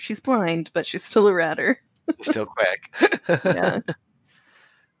ratter. She's blind, but she's still a ratter. Still quick. Yeah.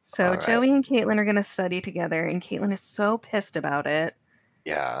 So All right. Joey and Caitlin are going to study together, and Caitlin is so pissed about it.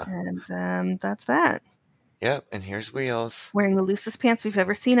 Yeah. And that's that. Yep. And here's Wheels. Wearing the loosest pants we've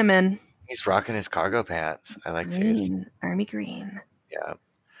ever seen him in. He's rocking his cargo pants. I like these. Green. Army green. Yeah.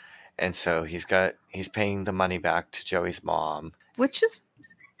 And so he's paying the money back to Joey's mom. Which is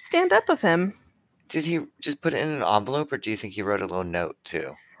stand up of him. Did he just put it in an envelope, or do you think he wrote a little note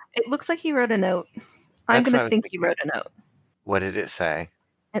too? It looks like he wrote a note. I'm That's going what I to was think he thinking. wrote a note. What did it say?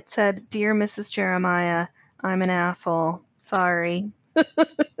 It said, Dear Mrs. Jeremiah, I'm an asshole. Sorry.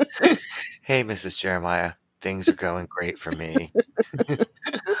 Hey, Mrs. Jeremiah, things are going great for me.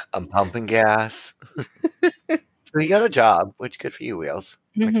 I'm pumping gas. So he got a job, which good for you, Wheels.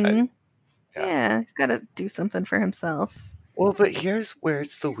 I'm excited. Yeah, he's got to do something for himself. Well, but here's where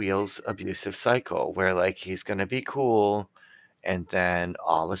it's the Wheels abusive cycle, where like he's gonna be cool, and then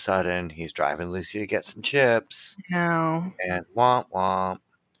all of a sudden he's driving Lucy to get some chips, No. and womp womp.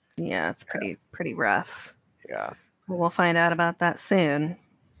 Yeah, it's pretty rough. Yeah, We'll find out about that soon.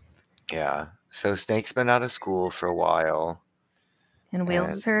 yeah. So Snake's been out of school for a while. And Wheels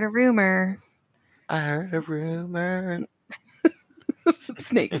And- has heard a rumor. I heard a rumor.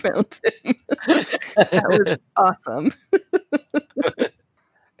 Snake found him. That was awesome.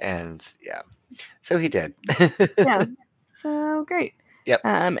 And yeah, so he did. Yeah. So great. Yep.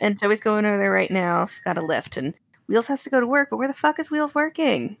 And Joey's going over there right now. Got a lift, and Wheels has to go to work. But where the fuck is Wheels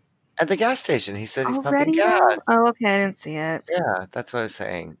working? At the gas station, he said he's Already? pumping gas. Oh, okay. I didn't see it. Yeah, that's what I was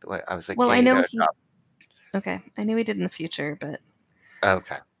saying. I was like, Well, yeah, I you know gotta he. drop- Okay, I knew he did in the future, but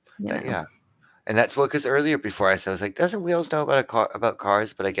Okay. you know. Yeah. And that's what, because earlier before I was like, doesn't Wheels know about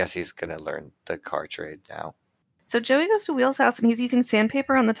cars? But I guess he's gonna learn the car trade now. So Joey goes to Wheels' house, and he's using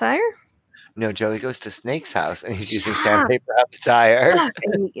sandpaper on the tire. No, Joey goes to Snake's house and he's using Shut up. sandpaper on the tire. Fuck,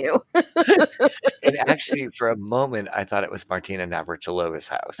 I hate you. And actually, for a moment, I thought it was Martina Navratilova's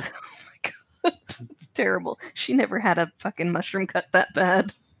house. It's terrible. She never had a fucking mushroom cut that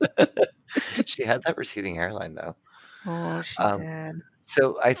bad. She had that receding hairline, though. Oh, she Um, did.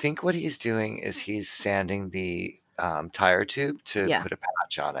 So I think what he's doing is he's sanding the tire tube to Yeah. put a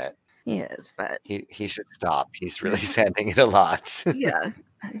patch on it. He is, but He should stop. He's really sanding it a lot. yeah,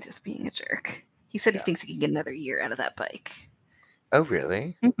 I'm just being a jerk. He said Yeah. he thinks he can get another year out of that bike. Oh,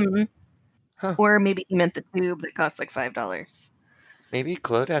 really? Mm-hmm. Huh. Or maybe he meant the tube that costs like $5. Maybe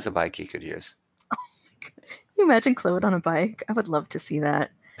Claude has a bike he could use. Can you imagine Claude on a bike? I would love to see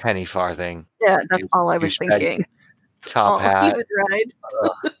that. Penny farthing. Yeah, that's Do- all I was douchebag. thinking. top All he hat, would ride.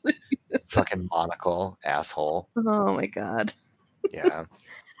 fucking monocle, asshole. Oh my god. Yeah.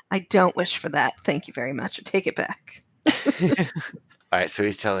 I don't wish for that. Thank you very much. I take it back. All right, so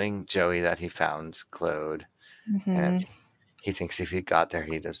he's telling Joey that he found Claude, and Mhm. he thinks if he got there,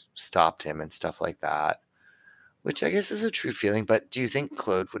 he'd have stopped him and stuff like that, which I guess is a true feeling. But do you think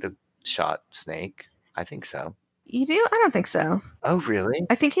Claude would have shot Snake? I think so. You do? I don't think so. Oh, really?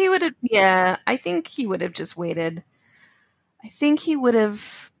 I think he would have, yeah, I think he would have just waited. I think he would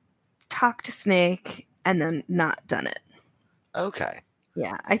have talked to Snake and then not done it. Okay.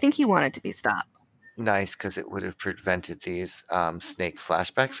 Yeah, I think he wanted to be stopped. Nice, because it would have prevented these Snake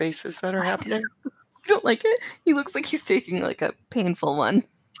flashback faces that are happening. You don't like it? He looks like he's taking like a painful one.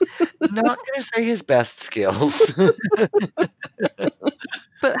 Not gonna say his best skills.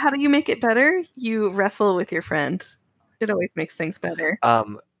 But how do you make it better? You wrestle with your friend. It always makes things better.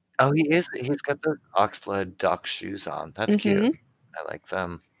 Oh, he is. He's got the oxblood dock shoes on. That's cute. I like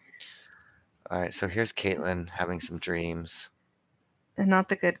them. All right, so here's Caitlin having some dreams. And not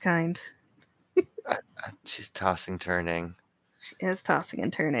the good kind. She's tossing, turning. She is tossing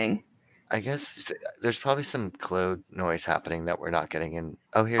and turning. I guess there's probably some Claude noise happening that we're not getting in.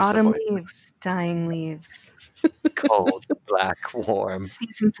 Oh, here's Autumn the voice. leaves, dying leaves. Cold, black, warm.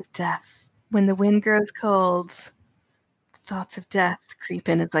 Seasons of death. When the wind grows cold, thoughts of death creep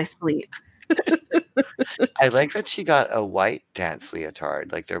in as I sleep. I like that she got a white dance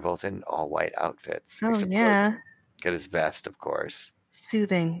leotard. Like they're both in all white outfits. Oh, except yeah. Claude's got his vest, of course.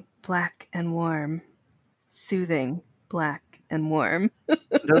 Soothing, black and warm. Soothing, black and warm.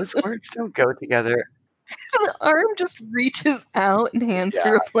 Those words don't go together. The arm just reaches out and hands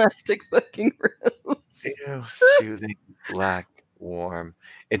her a plastic fucking rose. Ew, soothing, black, warm.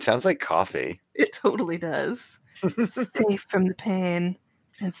 It sounds like coffee. It totally does. Safe from the pain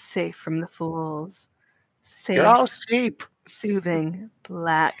and safe from the fools. Safe, You're all sheep. soothing,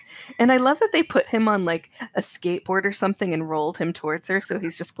 black. And I love that they put him on like a skateboard or something and rolled him towards her, so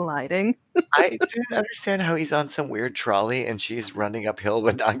he's just gliding. I didn't understand how he's on some weird trolley and she's running uphill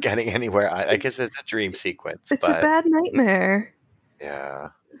but not getting anywhere. I guess it's a dream sequence. It's a bad nightmare. Yeah.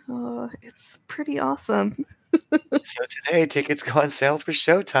 Oh, it's pretty awesome. So today, tickets go on sale for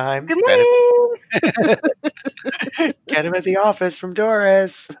Showtime. Good morning! Get him at the office from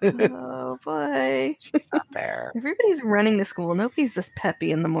Doris. Oh, boy. She's not there. Everybody's running to school. Nobody's this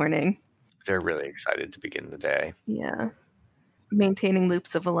peppy in the morning. They're really excited to begin the day. Yeah. Maintaining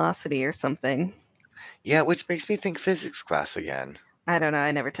loops of velocity or something. Yeah, which makes me think physics class again. I don't know.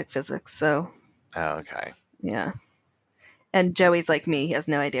 I never took physics, so. Oh, okay. Yeah. And Joey's like me. He has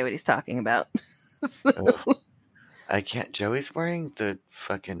no idea what he's talking about. So. I can't. Joey's wearing the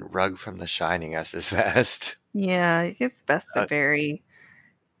fucking rug from The Shining as his vest. Yeah, his vests are very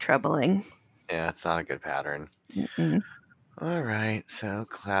troubling. Yeah, it's not a good pattern. Mm-mm. All right, so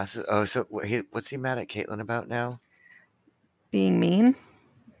classes. Oh, so what's he mad at Caitlin about now? Being mean.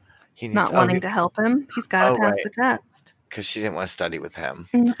 Not wanting to help him. He's got to pass the test. Because she didn't want to study with him.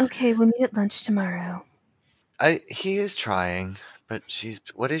 Okay, we'll meet at lunch tomorrow. He is trying, but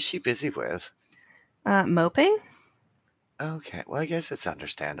what is she busy with? Moping? Okay, well, I guess it's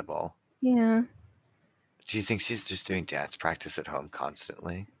understandable. Yeah. Do you think she's just doing dance practice at home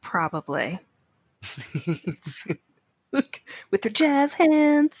constantly? Probably. With her jazz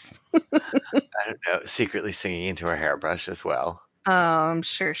hands. I don't know. Secretly singing into her hairbrush as well. Oh, I'm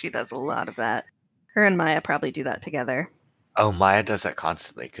sure she does a lot of that. Her and Maya probably do that together. Oh, Maya does that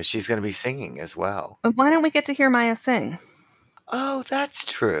constantly because she's going to be singing as well. Why don't we get to hear Maya sing? Oh, that's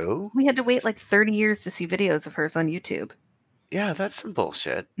true. We had to wait like 30 years to see videos of hers on YouTube. Yeah, that's some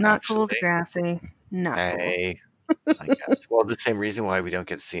bullshit. Not cool, Degrassi. Not cool. I guess. Well, the same reason why we don't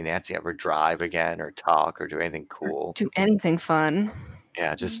get to see Nancy ever drive again or talk or do anything cool. Or do anything fun.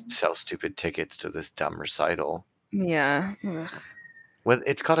 Yeah, just sell stupid tickets to this dumb recital. Yeah. Ugh. Well,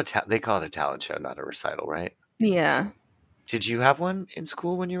 it's called they call it a talent show, not a recital, right? Yeah. Did you have one in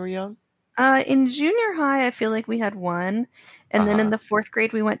school when you were young? In junior high, I feel like we had one. And then in the 4th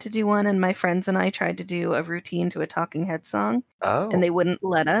grade, we went to do one. And my friends and I tried to do a routine to a Talking Heads song. Oh. And they wouldn't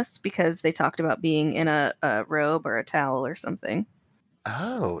let us because they talked about being in a robe or a towel or something.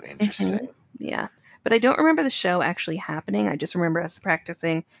 Oh, interesting. Mm-hmm. Yeah. But I don't remember the show actually happening. I just remember us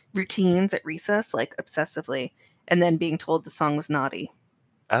practicing routines at recess, like obsessively, and then being told the song was naughty.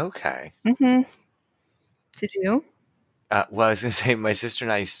 Okay. Mm-hmm. Did you? Well, I was going to say, my sister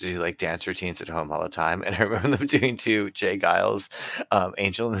and I used to do like dance routines at home all the time. And I remember them doing to Jay Giles,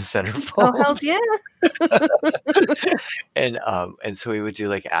 Angel in the Centerfold. Oh, hells yeah. And so we would do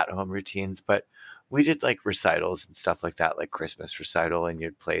like at home routines, but we did like recitals and stuff like that, like Christmas recital. And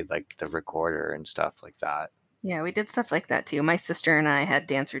you'd play like the recorder and stuff like that. Yeah, we did stuff like that too. My sister and I had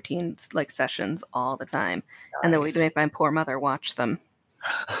dance routines, like sessions all the time, and then we'd Nice. make my poor mother watch them.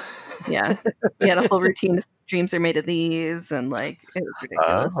 Yeah. We had a whole routine, dreams are made of these, and, like, it was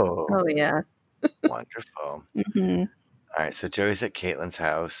ridiculous. Oh, Oh, yeah. wonderful. Mhm. All right, so Joey's at Caitlin's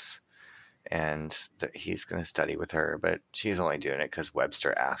house, and he's going to study with her, but she's only doing it because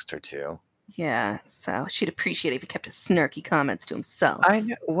Webster asked her to. Yeah, so she'd appreciate it if he kept his snarky comments to I himself.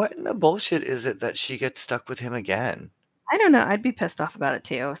 know. What in the bullshit is it that she gets stuck with him again? I don't know, I'd be pissed off about it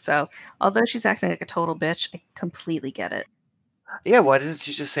too, so although she's acting like a total bitch, I completely get it. Yeah, why doesn't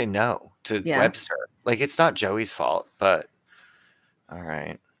she just say no to Yeah, Webster? Like, it's not Joey's fault, but all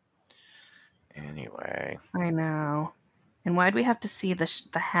right. Anyway, I know. And why'd we have to see the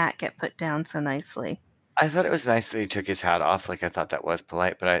hat get put down so nicely? I thought it was nice that he took his hat off. Like, I thought that was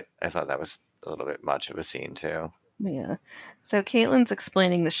polite, but I thought that was a little bit much of a scene, too. Yeah. So Caitlin's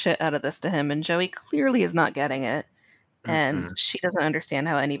explaining the shit out of this to him, and Joey clearly is not getting it, and Mm-mm. she doesn't understand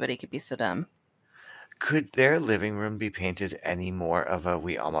how anybody could be so dumb. Could their living room be painted any more of a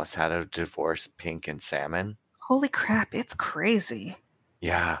we almost had a divorce pink and salmon? Holy crap, it's crazy.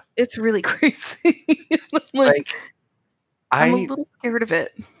 Yeah. It's really crazy. Like, Like, I'm a I little scared of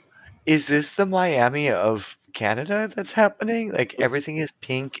it. is this the Miami of Canada that's happening? Like, everything is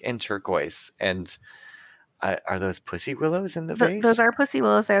pink and turquoise. And are those pussy willows in the Those vase? are pussy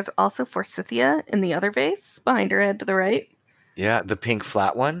willows. There's also forsythia in the other vase behind her head to the right. Yeah, the pink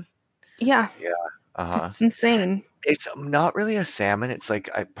flat one. Yeah, Yeah. Uh-huh. it's insane. It's not really a salmon. It's like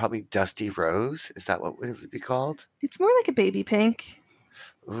probably dusty rose. Is that what it would be called? It's more like a baby pink.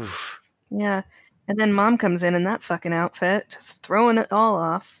 Oof. Yeah. And then mom comes in that fucking outfit, just throwing it all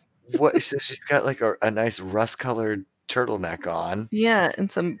off. What? So she's got like a nice rust-colored turtleneck on. Yeah, and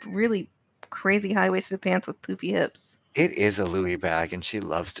some really crazy high-waisted pants with poofy hips. It is a Louis bag, and she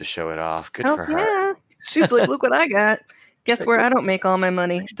loves to show it off. Good Hells for her. yeah. She's like, look what I got. Guess like, where I don't make all my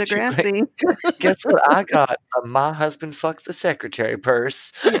money? she's like, Degrassi. guess what I got? A my husband fucked the secretary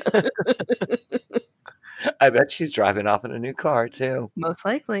purse. I bet she's driving off in a new car too. Most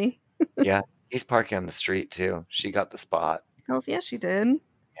likely. Yeah, he's parking on the street too. She got the spot. Hells yeah, she did.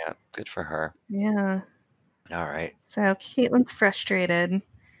 Yeah, good for her. Yeah. All right. So Caitlin's frustrated,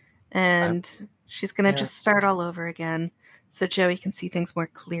 and she's gonna Yeah. just start all over again so Joey can see things more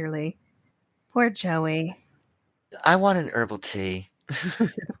clearly. Poor Joey. I want an herbal tea.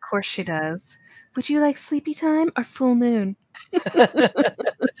 Of course she does. Would you like sleepy time or full moon?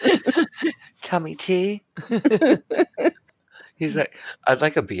 Tummy tea. He's like, I'd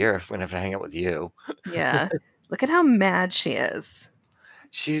like a beer whenever I hang out with you. Yeah. Look at how mad she is.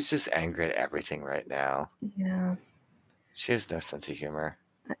 She's just angry at everything right now. Yeah. She has no sense of humor.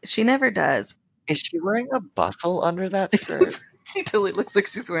 She never does. Is she wearing a bustle under that skirt? She totally looks like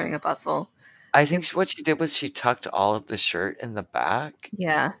she's wearing a bustle. I think what she did was she tucked all of the shirt in the back.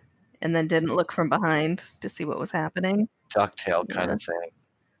 Yeah. And then didn't look from behind to see what was happening. Ducktail kind Yeah. of thing.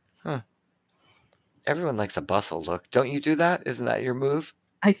 Huh. Everyone likes a bustle look. Don't you do that? Isn't that your move?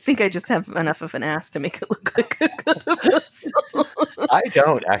 I think I just have enough of an ass to make it look like I've got a bustle. I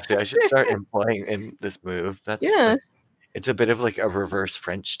don't, actually. I should start employing in this move. That's Yeah. It's a bit of like a reverse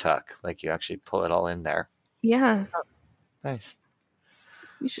French tuck. Like you actually pull it all in there. Yeah. Nice.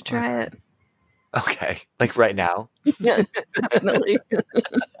 You should try it. Okay. Like right now. Yeah, definitely.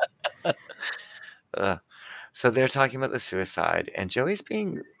 So they're talking about the suicide, and Joey's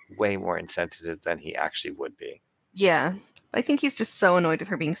being way more insensitive than he actually would be. Yeah. I think he's just so annoyed with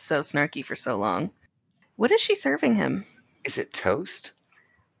her being so snarky for so long. What is she serving him? Is it toast?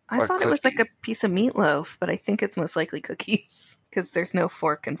 I Or thought it was like a cookies? piece of meatloaf, but I think it's most likely cookies because there's no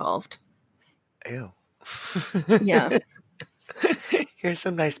fork involved. Ew. Yeah. Here's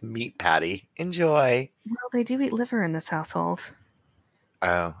some nice meat patty. Enjoy. Well, they do eat liver in this household.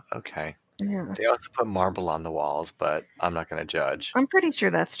 Oh, okay. Yeah. They also put marble on the walls, but I'm not going to judge. I'm pretty sure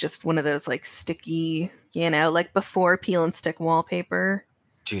that's just one of those like sticky, like before peel and stick wallpaper.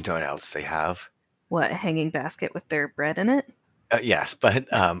 Do you know what else they have? What, a hanging basket with their bread in it? Yes, but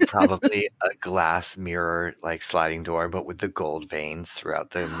probably a glass mirror, like sliding door, but with the gold veins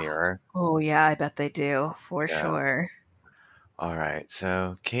throughout the mirror. Oh, yeah, I bet they do, for Yeah. sure. All right,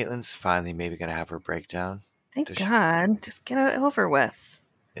 so Caitlin's finally maybe going to have her breakdown. Thank Does she- God. Just get it over with.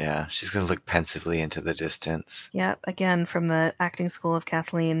 Yeah, she's going to look pensively into the distance. Yep, again from the acting school of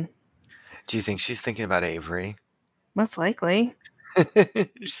Kathleen. Do you think she's thinking about Avery? Most likely.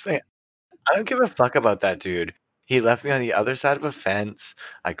 She's like, I don't give a fuck about that dude. He left me on the other side of a fence.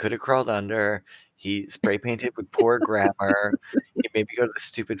 I could have crawled under. He spray painted with poor grammar. He made me go to the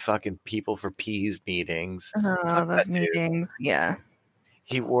stupid fucking People for Peas meetings. Oh, Fuck those that dude. meetings. Yeah.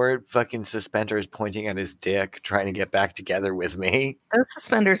 He wore fucking suspenders pointing at his dick, trying to get back together with me. Those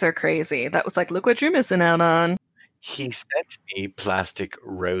suspenders are crazy. That was like, look what you're missing out on. He sent me plastic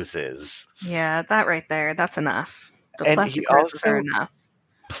roses. Yeah, that right there. That's enough. The And plastic he roses are also enough.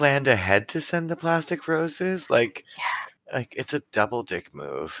 planned ahead to send the plastic roses. Like it's a double dick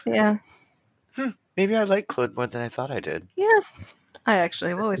move. Yeah. Maybe I like Claude more than I thought I did. Yeah. I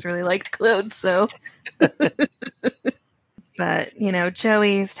actually have always really liked Claude, so. But,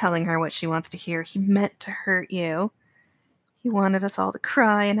 Joey's telling her what she wants to hear. He meant to hurt you. He wanted us all to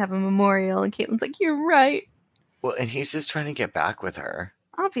cry and have a memorial, and Caitlin's like, you're right. Well, and he's just trying to get back with her.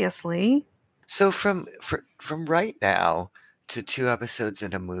 Obviously. So from right now to 2 episodes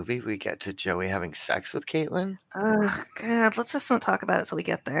in a movie, we get to Joey having sex with Caitlin. Ugh, God, let's just not talk about it till we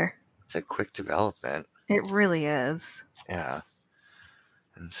get there. It's a quick development. It really is. Yeah.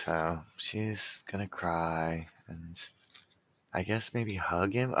 And so she's gonna cry and I guess maybe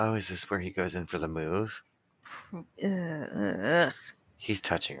hug him. Oh, is this where he goes in for the move? He's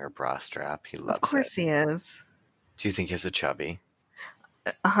touching her bra strap. He loves it. Of course he is. Do you think he's a chubby?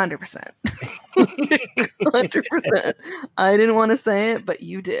 100%. 100%. I didn't want to say it, but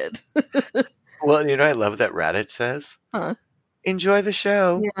you did. Well, I love that Raditch says, Huh? Enjoy the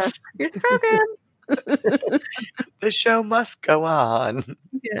show. Yeah. Here's the program. The show must go on.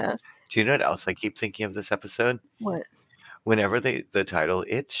 Yeah. Do you know what else I keep thinking of this episode? What? Whenever the title,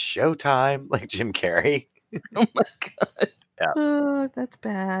 it's showtime, like Jim Carrey. Oh my God. Yeah. Oh, that's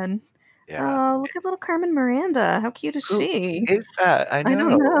bad. Yeah. Oh, look at little Carmen Miranda. How cute is she? Who is that? I know. I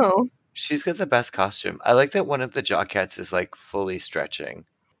don't know. She's got the best costume. I like that one of the Jockettes is like fully stretching.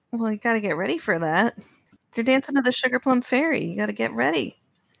 Well, you got to get ready for that. They're dancing to the Sugar Plum Fairy. You got to get ready.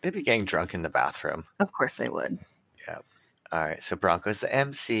 They'd be getting drunk in the bathroom. Of course they would. Yeah. All right. So Bronco's the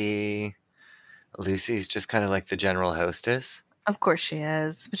MC. Lucy's just kind of like the general hostess. Of course she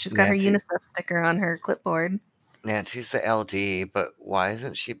is. But she's got Nancy. her UNICEF sticker on her clipboard. Nancy's the LD, but why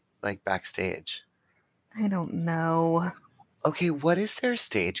isn't she like backstage? I don't know. Okay, what is their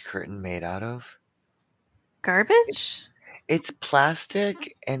stage curtain made out of? Garbage? It's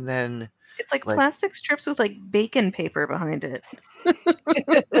plastic and then It's like plastic strips with like bacon paper behind it.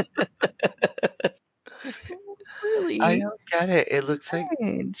 Really? I don't get it. It looks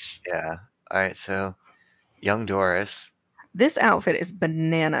strange. like yeah. All right, so young Doris. This outfit is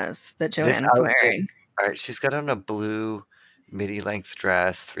bananas that Joanne is wearing. All right, she's got on a blue midi length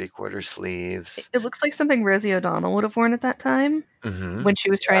dress, 3/4 sleeves. It looks like something Rosie O'Donnell would have worn at that time when she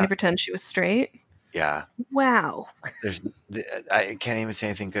was trying to pretend she was straight. Yeah. Wow. I can't even say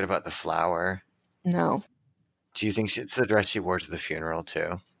anything good about the flower. No. Do you think it's the dress she wore to the funeral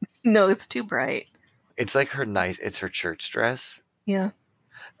too? No, it's too bright. It's like it's her church dress. Yeah.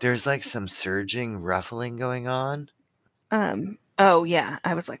 There's like some surging ruffling going on. Oh yeah.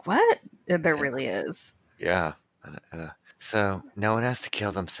 I was like, what? There really is. Yeah. So no one has to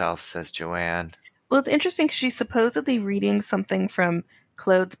kill themselves, says Joanne. Well, it's interesting because she's supposedly reading something from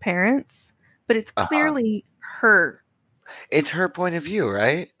Claude's parents, but it's clearly her. It's her point of view,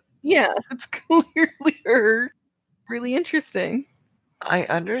 right? Yeah, it's clearly her. Really interesting. I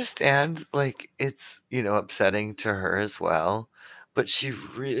understand, like, it's, upsetting to her as well, but she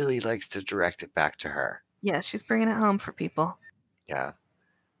really likes to direct it back to her. Yeah, she's bringing it home for people. Yeah.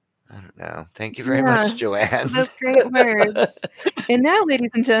 I don't know. Thank you very much, Joanne. For those great words. And now,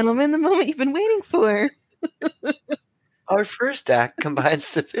 ladies and gentlemen, the moment you've been waiting for. Our first act combines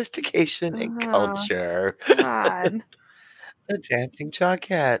sophistication and culture. God. The Dancing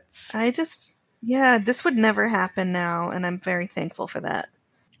Jockettes. This would never happen now, and I'm very thankful for that.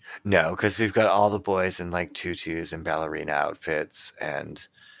 No, because we've got all the boys in like tutus and ballerina outfits, and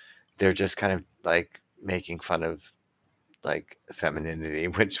they're just kind of like making fun of like femininity,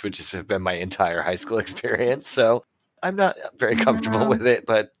 which would just have been my entire high school experience. So I'm not very comfortable with it,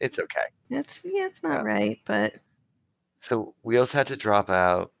 but it's okay. It's not right, but so Wheels had to drop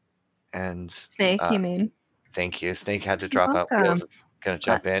out, and Snake, you mean? Thank you. Snake had to drop out. Wheels is gonna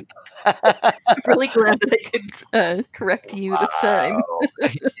jump in. I'm really glad that I could correct you this time.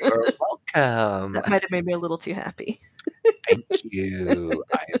 You're welcome. That might have made me a little too happy. Thank you.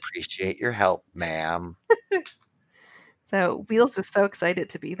 I appreciate your help, ma'am. So Wheels is so excited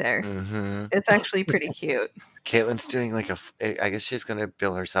to be there. Mm-hmm. It's actually pretty cute. Caitlin's doing I guess she's going to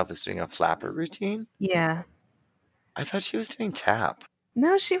bill herself as doing a flapper routine? Yeah. I thought she was doing tap.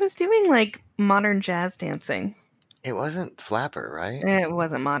 No, she was doing like modern jazz dancing. It wasn't flapper, right? It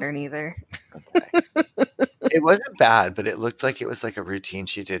wasn't modern either. Okay. It wasn't bad, but it looked like it was like a routine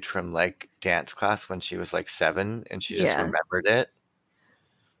she did from like dance class when she was like 7 and she just remembered it.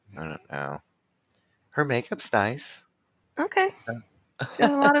 I don't know. Her makeup's nice. Okay. She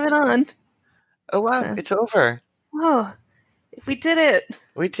has a lot of it on. Oh, wow. So. It's over. Oh, we did it.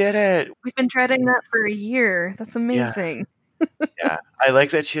 We did it. We've been dreading that for a year. That's amazing. Yeah. I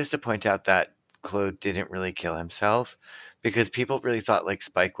like that she has to point out that Claude didn't really kill himself because people really thought like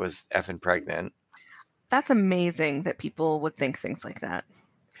Spike was effing pregnant. That's amazing that people would think things like that.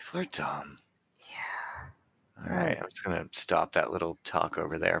 People are dumb. Yeah. All right. I'm just going to stop that little talk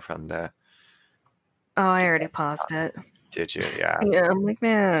over there from the. Oh, I already paused it. Did you? Yeah. Yeah, I'm like,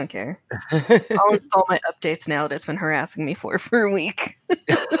 man, I don't care. I'll install my updates now that it's been harassing me for a week.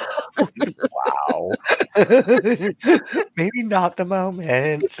 Wow. Maybe not the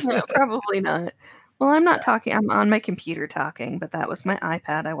moment. Yeah, probably not. Well, I'm not talking. I'm on my computer talking, but that was my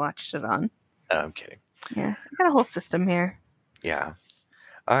iPad I watched it on. Oh, I'm kidding. Yeah, I got a whole system here. Yeah.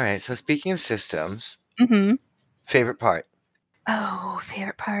 All right. So speaking of systems, Mm-hmm. favorite part? Oh,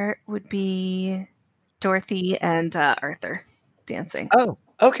 favorite part would be Dorothy and Arthur dancing. Oh,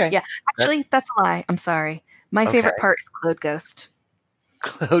 okay. Yeah, actually, that's a lie. I'm sorry. My favorite part is Claude Ghost.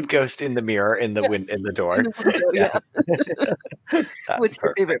 Claude Ghost in the mirror in the in the door. In the window, yeah. What's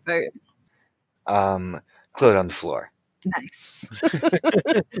your favorite part? Claude on the floor. Nice.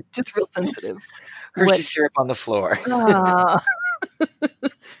 Just real sensitive. Hershey syrup on the floor.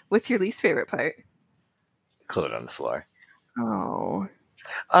 What's your least favorite part? Claude on the floor. Oh.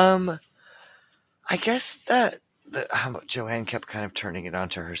 I guess that how Joanne kept kind of turning it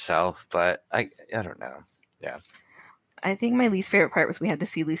onto herself, but I don't know. Yeah. I think my least favorite part was we had to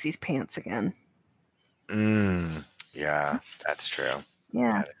see Lucy's pants again. Yeah, that's true.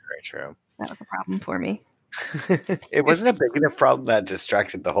 Yeah. That is very true. That was a problem for me. It wasn't a big enough problem that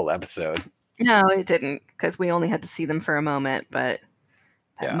distracted the whole episode. No, it didn't, because we only had to see them for a moment, but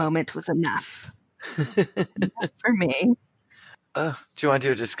that moment was enough. Enough for me. Do you want to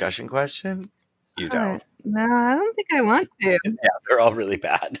do a discussion question? You don't. No, I don't think I want to. Yeah, they're all really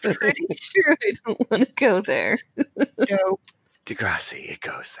bad. I'm pretty sure I don't want to go there. Nope. Degrassi, it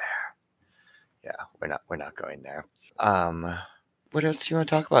goes there. Yeah, we're not going there. What else do you want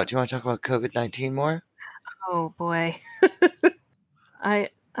to talk about? Do you want to talk about COVID-19 more? Oh boy. I'm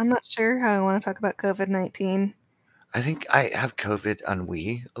not sure how I want to talk about COVID-19. I think I have COVID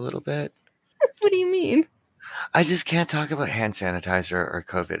ennui a little bit. What do you mean? I just can't talk about hand sanitizer or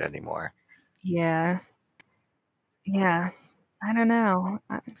COVID anymore. Yeah. I don't know.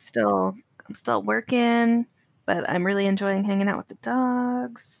 I'm still working, but I'm really enjoying hanging out with the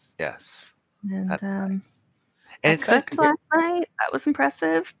dogs. Yes. And nice. And I cooked last night. That was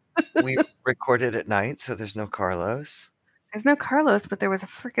impressive. We recorded at night, so there's no Carlos. There's no Carlos, but there was a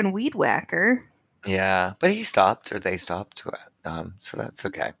freaking weed whacker. Yeah, but he stopped, or they stopped. So that's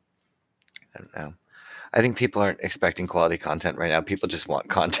okay. I don't know. I think people aren't expecting quality content right now. People just want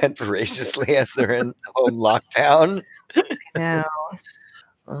content voraciously as they're in home lockdown. No.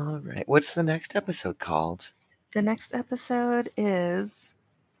 All right. What's the next episode called? The next episode is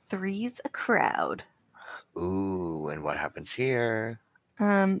Three's a Crowd. Ooh, and what happens here?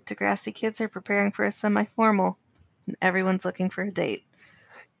 Degrassi kids are preparing for a semi-formal, and everyone's looking for a date.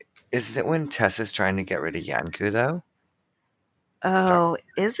 Isn't it when Tessa's trying to get rid of Yanku, though? Oh,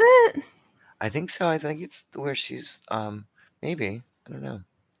 is it? I think so. I think it's where she's, maybe. I don't know.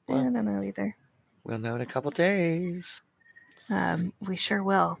 Well, I don't know either. We'll know in a couple days. We sure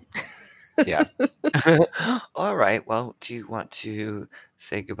will. Yeah. All right. Well, do you want to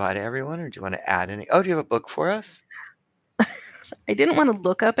say goodbye to everyone, or do you want to add any? Oh, do you have a book for us? I didn't want to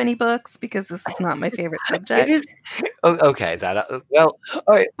look up any books because this is not my favorite subject. It is. Oh, okay. Well, all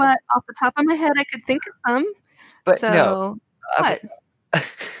right. But off the top of my head, I could think of some. But so, no. What? I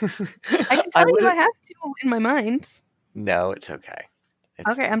can tell you I have two in my mind. No, it's okay.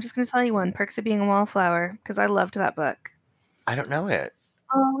 Okay, I'm just going to tell you one. Perks of Being a Wallflower, because I loved that book. I don't know it.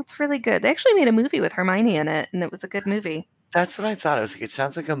 Oh, it's really good. They actually made a movie with Hermione in it, and it was a good movie. That's what I thought. I was like, it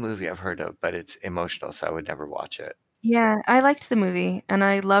sounds like a movie I've heard of, but it's emotional, so I would never watch it. Yeah, I liked the movie, and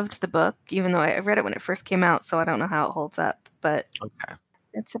I loved the book, even though I read it when it first came out, so I don't know how it holds up. But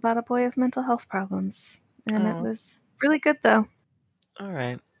It's about a boy with mental health problems, and it was really good, though. All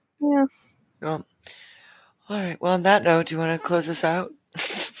right. Yeah. Well, all right. Well, on that note, do you want to close us out?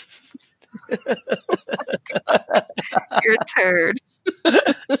 You're a turd.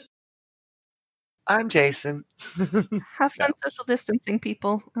 I'm Jason. Have fun social distancing,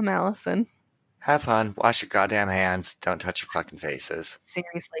 people. I'm Allison. Have fun. Wash your goddamn hands. Don't touch your fucking faces.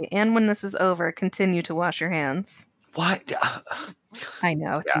 Seriously. And when this is over, continue to wash your hands. What? I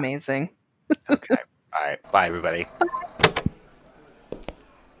know. It's amazing. Okay. All right. Bye, everybody. Bye.